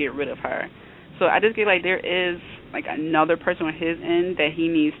needs to get rid of her. So I just get like there is like another person on his end that he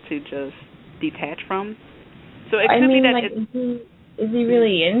needs to just detach from. So it could be that. Like, is he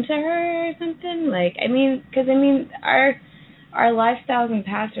really into her or something? Like, because our lifestyles and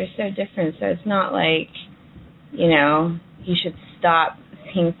paths are so different. So it's not like, he should stop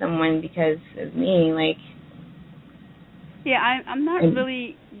seeing someone because of me. Like. Yeah, I'm not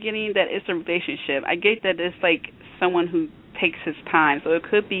really getting that it's a relationship. I get that it's like someone who takes his time. So it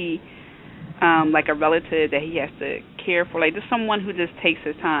could be like a relative that he has to care for, like just someone who just takes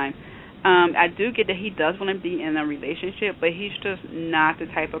his time. I do get that he does want to be in a relationship, but he's just not the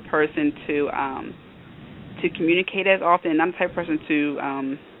type of person to communicate as often, not the type of person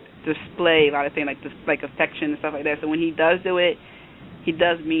to display a lot of things like affection and stuff like that. So when he does do it, he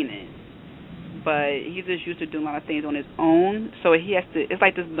does mean it. But he's just used to doing a lot of things on his own, so he has to. It's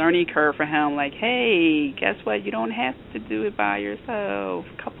like this learning curve for him. Like, hey, guess what? You don't have to do it by yourself.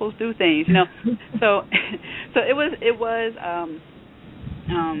 Couples do things, So, so it was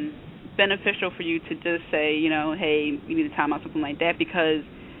beneficial for you to just say, you know, hey, you need to time out, something like that, because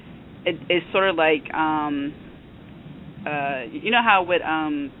it's sort of like, you know how with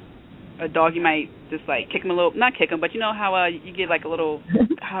a dog you might just like kick him a little, not kick him, but you know how you get like a little,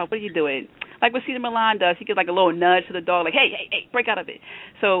 what do you do it? Like what Cedar Milan does, he gives like a little nudge to the dog, like, hey, break out of it.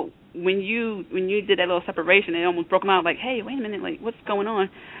 So when you did that little separation, it almost broke him out, like, hey, wait a minute, like, what's going on?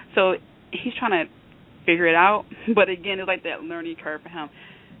 So he's trying to figure it out, but again, it's like that learning curve for him.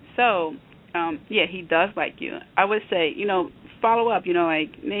 So, yeah, he does like you. I would say, you know, follow up, you know,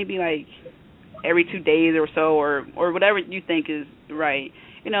 like maybe like every 2 days or so, or whatever you think is right.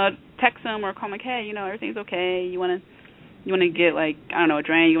 You know, text him or call him like, hey, you know, everything's okay. You want to get like, I don't know, a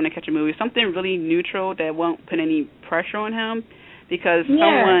drink, you want to catch a movie, something really neutral that won't put any pressure on him, because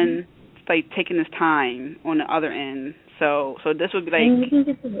someone's like taking his time on the other end. So this would be like. And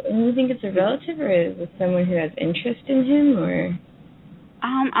you think it's a relative, or is it someone who has interest in him, or?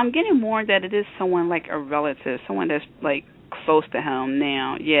 I'm getting more that it is someone like a relative, someone that's like close to him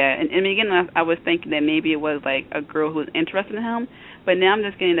now. Yeah, and again, I was thinking that maybe it was like a girl who was interested in him, but now I'm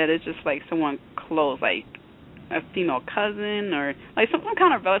just getting that it's just like someone close, like a female cousin or like some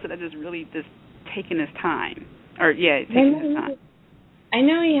kind of relative that's just really just taking his time, or taking his time. I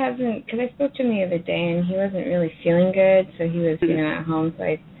know he hasn't, because I spoke to him the other day and he wasn't really feeling good, so he was, you know, at home. So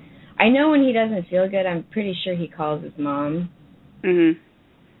I know when he doesn't feel good, I'm pretty sure he calls his mom. Mhm.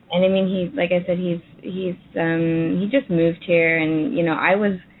 And I mean, he, like I said, he just moved here, and you know, it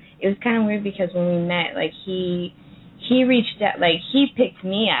was kind of weird because when we met, like he reached out, like he picked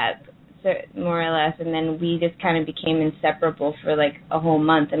me up, more or less, and then we just kind of became inseparable for like a whole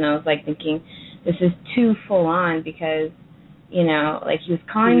month, and I was like thinking, this is too full on, because, you know, like he was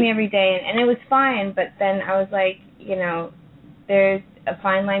calling me every day, and it was fine, but then I was like, you know, there's a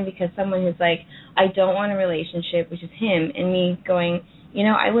fine line, because someone who's like, I don't want a relationship, which is him, and me going, you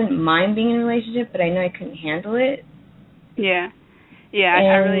know, I wouldn't mind being in a relationship, but I know I couldn't handle it. Yeah. Yeah,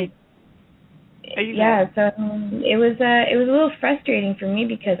 I really... Yeah, so it was a little frustrating for me,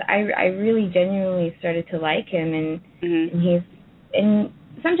 because I really genuinely started to like him, and and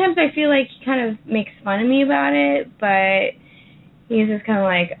sometimes I feel like he kind of makes fun of me about it, but he's just kind of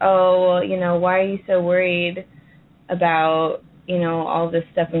like, oh, well, you know, why are you so worried about, you know, all this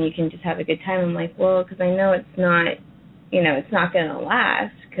stuff when you can just have a good time? I'm like, well, because I know it's not, you know, it's not going to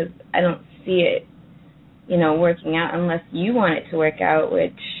last, because I don't see it, you know, working out unless you want it to work out,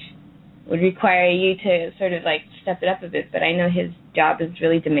 which would require you to sort of like step it up a bit. But I know his job is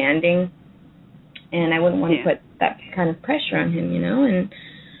really demanding, and I wouldn't want to put that kind of pressure on him, you know. And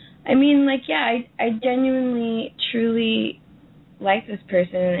I mean, like, yeah, I genuinely, truly like this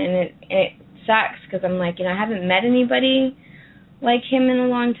person, and it sucks, because I'm like, you know, I haven't met anybody like him in a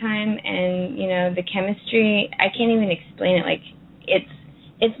long time, and, you know, the chemistry, I can't even explain it. Like,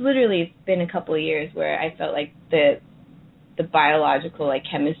 it's literally been a couple of years where I felt like the biological, like,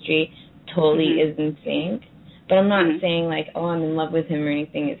 chemistry totally is in sync. But I'm not saying, like, oh, I'm in love with him or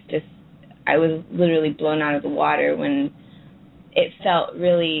anything. It's just, I was literally blown out of the water when it felt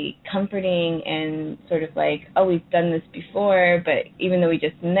really comforting and sort of like, oh, we've done this before, but even though we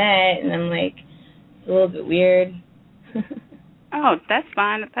just met, and I'm like, it's a little bit weird. Oh, that's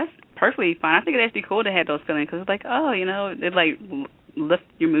fine. That's perfectly fine. I think it's actually cool to have those feelings, because it's like, oh, you know, it like lift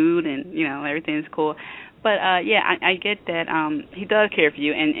your mood, and, you know, everything's cool. But yeah, I get that he does care for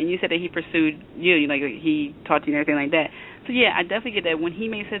you, and you said that he pursued you, like he talked to you and everything like that. So yeah, I definitely get that when he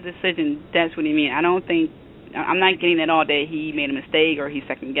makes a decision, that's what he means. I'm not getting at all that he made a mistake or he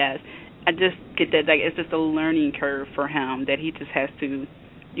second guessed. I just get that, like, it's just a learning curve for him that he just has to,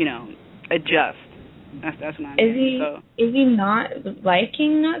 you know, adjust. That's what I mean. Is he not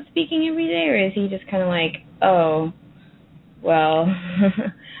liking not speaking every day, or is he just kind of like, oh, well,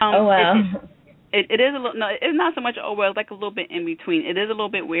 oh well? It is a little, no, it's not so much, oh well, it's like a little bit in between. It is a little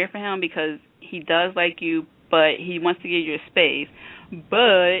bit weird for him, because he does like you, but he wants to give you a space,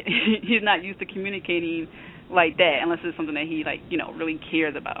 but he's not used to communicating like that unless it's something that he, like, you know, really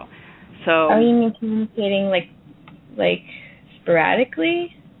cares about. So. Oh, you mean communicating like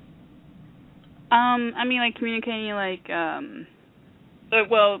sporadically? I mean, like, communicating, like,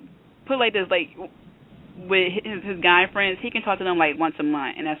 well, put it like this, like, with his guy friends, he can talk to them, like, once a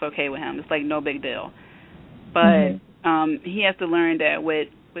month, and that's okay with him. It's, like, no big deal. But he has to learn that with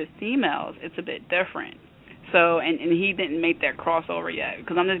females, it's a bit different. So, and he didn't make that crossover yet,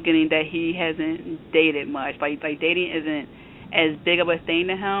 because I'm just getting that he hasn't dated much. Like dating isn't as big of a thing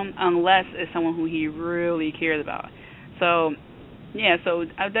to him unless it's someone who he really cares about. So, yeah, so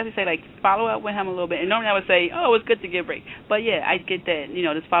I would definitely say, like, follow up with him a little bit. And normally I would say, oh, it's good to give a break. But, yeah, I get that. You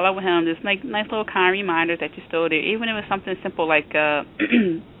know, just follow up with him. Just, like, nice little kind reminders that you're still there. Even if it's something simple like,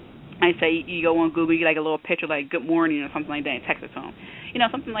 I say you go on Google, you get like a little picture like good morning or something like that and text it to him. You know,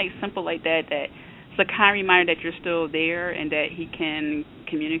 something like simple like that, that it's a kind reminder that you're still there and that he can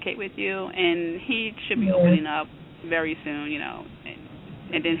communicate with you, and he should be opening up very soon, you know,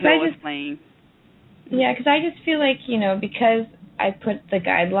 and then he'll explain. Yeah, because I just feel like, you know, because I put the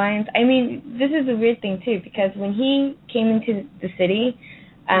guidelines, I mean, this is a weird thing too, because when he came into the city,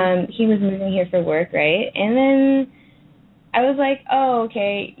 he was moving here for work, right? And then I was like, oh,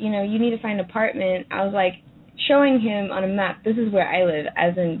 okay, you know, you need to find an apartment. I was like showing him on a map, this is where I live,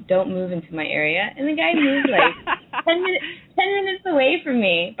 as in don't move into my area. And the guy moved like 10 minutes away from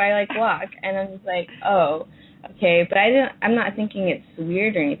me by like walk. And I'm just like, oh, okay. But I'm not thinking it's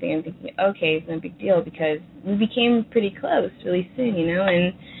weird or anything. I'm thinking, okay, it's no big deal because we became pretty close really soon, you know.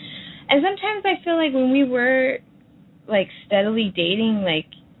 And sometimes I feel like when we were like steadily dating, like,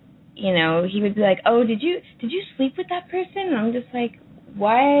 you know, he would be like, oh, did you sleep with that person? And I'm just like,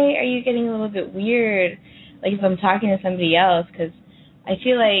 why are you getting a little bit weird, like if I'm talking to somebody else? Because I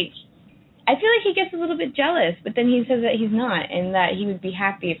feel like he gets a little bit jealous, but then he says that he's not and that he would be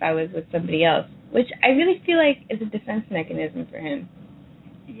happy if I was with somebody else, which I really feel like is a defense mechanism for him.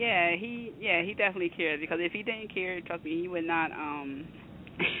 Yeah, he definitely cares, because if he didn't care, trust me, he would not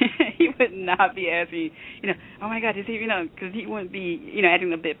he would not be asking, you know, oh my God, is he, you know, because he wouldn't be, you know,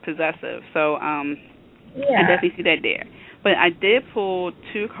 acting a bit possessive. So I definitely see that there. But I did pull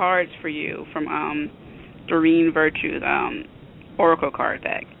 2 cards for you from Doreen Virtue's Oracle card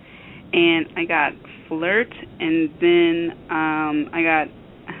deck, and I got Flirt, and then I got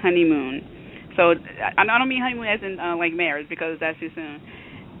Honeymoon. So I don't mean honeymoon as in like marriage, because that's too soon.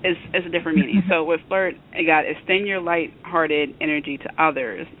 It's a different meaning. So with Flirt, I got extend your light-hearted energy to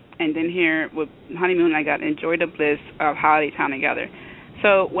others. And then here with Honeymoon, I got enjoy the bliss of holiday time together.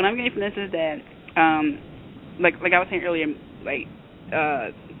 So what I'm getting from this is that, like I was saying earlier, like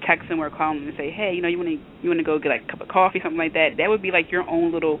text him or call him and say, hey, you know, you want to go get like a cup of coffee, something like that. That would be like your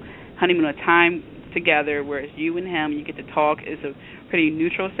own little honeymoon, a time together where it's you and him. You get to talk. It's a pretty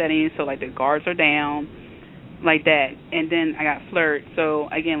neutral setting, so like the guards are down, like that. And then I got Flirt. So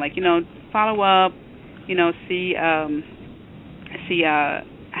again, like, you know, follow up, you know, see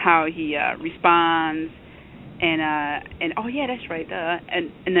how he responds, and oh yeah, that's right.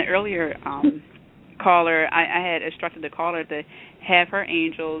 And in the earlier caller, I had instructed the caller to have her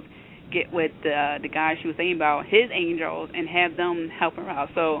angels get with the guy she was thinking about, his angels, and have them help her out.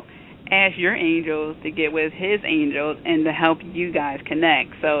 So ask your angels to get with his angels and to help you guys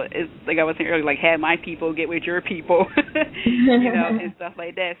connect. So it's like I was saying earlier, like have my people get with your people, you know, and stuff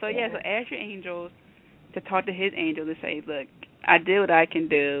like that. So yeah, so ask your angels to talk to his angel to say, look, I did what I can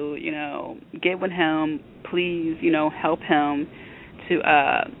do, you know, get with him, please, you know, help him to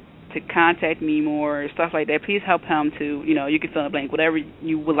contact me more, stuff like that. Please help him to, you know, you can fill in the blank, whatever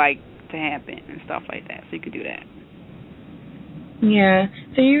you would like to happen and stuff like that. So you could do that. Yeah.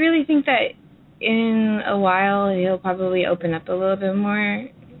 So you really think that in a while he'll probably open up a little bit more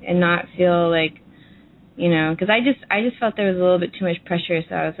and not feel like, you know, because I just felt there was a little bit too much pressure,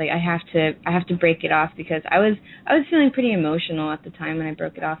 so I was like, I have to break it off, because I was feeling pretty emotional at the time when I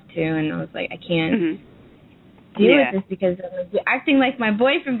broke it off too, and I was like, I can't deal with this because you're acting like my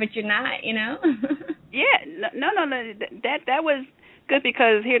boyfriend, but you're not, you know. Yeah, no, that was good,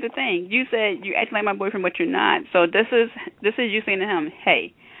 because here's the thing: you said you acting like my boyfriend, but you're not. So this is you saying to him,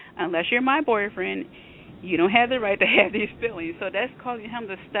 hey, unless you're my boyfriend, you don't have the right to have these feelings. So that's causing him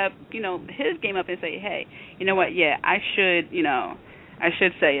to step, you know, his game up and say, hey, you know what, yeah, I should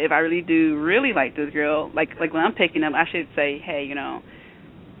say, if I really like this girl, like when I'm picking up, I should say, hey, you know,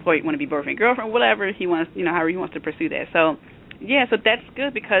 boy, you want to be boyfriend, girlfriend, whatever he wants, you know, however he wants to pursue that. So, yeah, so that's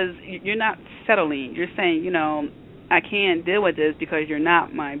good, because you're not settling. You're saying, you know, I can't deal with this because you're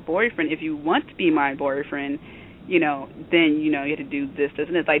not my boyfriend. If you want to be my boyfriend, you know, then, you know, you have to do this,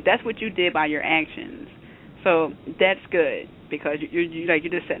 and it's like that's what you did by your actions. So that's good, because you're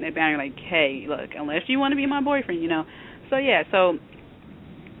just setting it down. You're like, hey, look, unless you want to be my boyfriend, you know. So yeah, so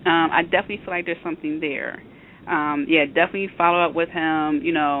I definitely feel like there's something there. Yeah, definitely follow up with him.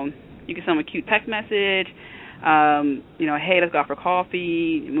 You know, you can send him a cute text message. You know, hey, let's go out for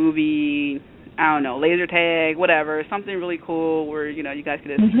coffee, movie, I don't know, laser tag, whatever, something really cool where, you know, you guys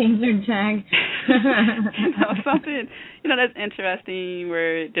could just laser tag. You know, something, you know, that's interesting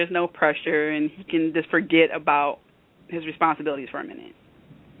where there's no pressure and he can just forget about his responsibilities for a minute.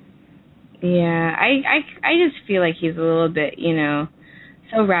 Yeah, I just feel like he's a little bit, you know,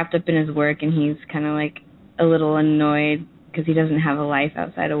 so wrapped up in his work, and he's kind of like a little annoyed because he doesn't have a life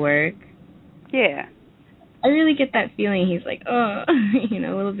outside of work. Yeah. I really get that feeling. He's like, oh, you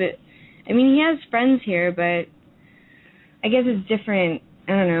know, a little bit. I mean, he has friends here, but I guess it's different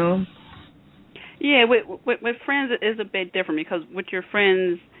I don't know. Yeah, with friends it is a bit different because with your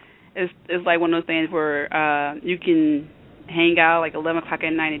friends is like one of those things where you can hang out like 11 o'clock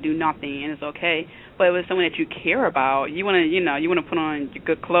at night and do nothing and it's okay. But with someone that you care about, you want to put on your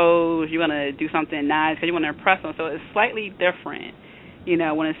good clothes, you want to do something nice because you want to impress them. So it's slightly different,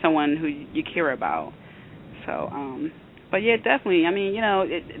 when it's someone who you care about. So, but yeah, definitely. I mean,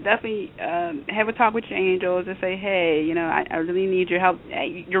 definitely have a talk with your angels and say, hey, I really need your help.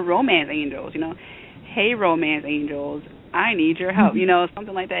 Your romance angels, hey, romance angels, I need your help.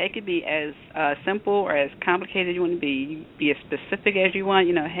 Something like that. It could be as simple or as complicated as you want to be. You be as specific as you want.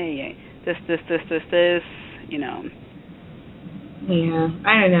 Hey, this. Yeah,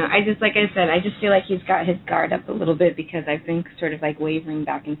 I don't know. I just, like I said, I just feel like he's got his guard up a little bit because I've been sort of like wavering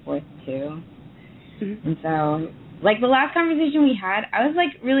back and forth too. Mm-hmm. And so, like the last conversation we had, I was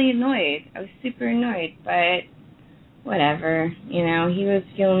like really annoyed. I was super annoyed, but whatever. He was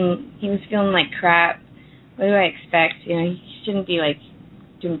feeling like crap. What do I expect? He shouldn't be like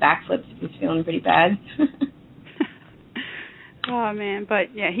doing backflips if he's feeling pretty bad. Oh man,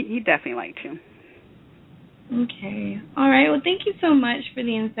 but yeah, he definitely liked you. Okay. All right. Well, thank you so much for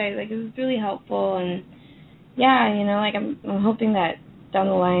the insight. Like, it was really helpful, and yeah, like I'm hoping that down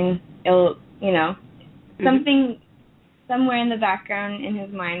the line, it'll, something somewhere in the background in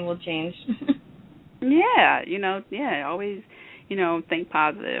his mind will change. Yeah, always, think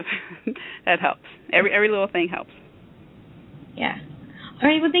positive. That helps. Every little thing helps. Yeah. All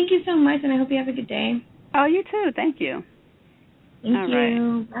right. Well, thank you so much, and I hope you have a good day. Oh, you too. Thank you. Thank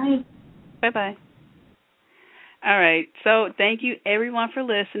you. Right. Bye. Bye-bye. All right. So thank you, everyone, for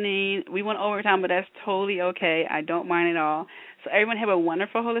listening. We went overtime, but that's totally okay. I don't mind at all. So everyone have a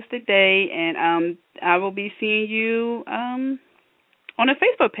wonderful, holistic day, and I will be seeing you on a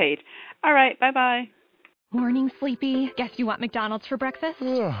Facebook page. All right. Bye-bye. Morning, Sleepy. Guess you want McDonald's for breakfast?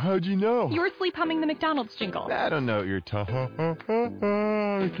 How'd you know? You were sleep humming the McDonald's jingle. I don't know what you're talking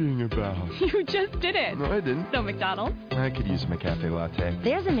about. You just did it. No, I didn't. So McDonald's? I could use my cafe latte.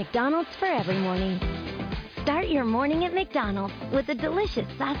 There's a McDonald's for every morning. Start your morning at McDonald's with a delicious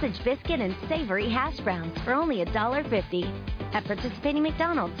sausage biscuit and savory hash browns for only $1.50. At participating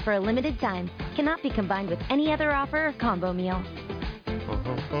McDonald's for a limited time. Cannot be combined with any other offer or combo meal.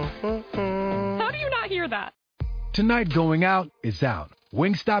 How do you not hear that? Tonight going out is out.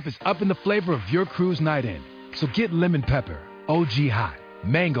 Wingstop is up in the flavor of your cruise night in. So get lemon pepper, OG hot,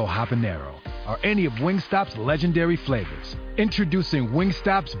 mango habanero, or any of Wingstop's legendary flavors. Introducing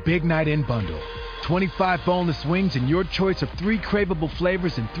Wingstop's Big Night In Bundle. 25 boneless wings and your choice of 3 craveable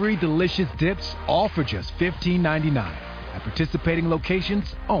flavors and 3 delicious dips, all for just $15.99. At participating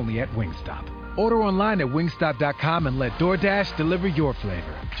locations, only at Wingstop. Order online at wingstop.com and let DoorDash deliver your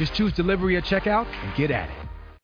flavor. Just choose delivery at checkout and get at it.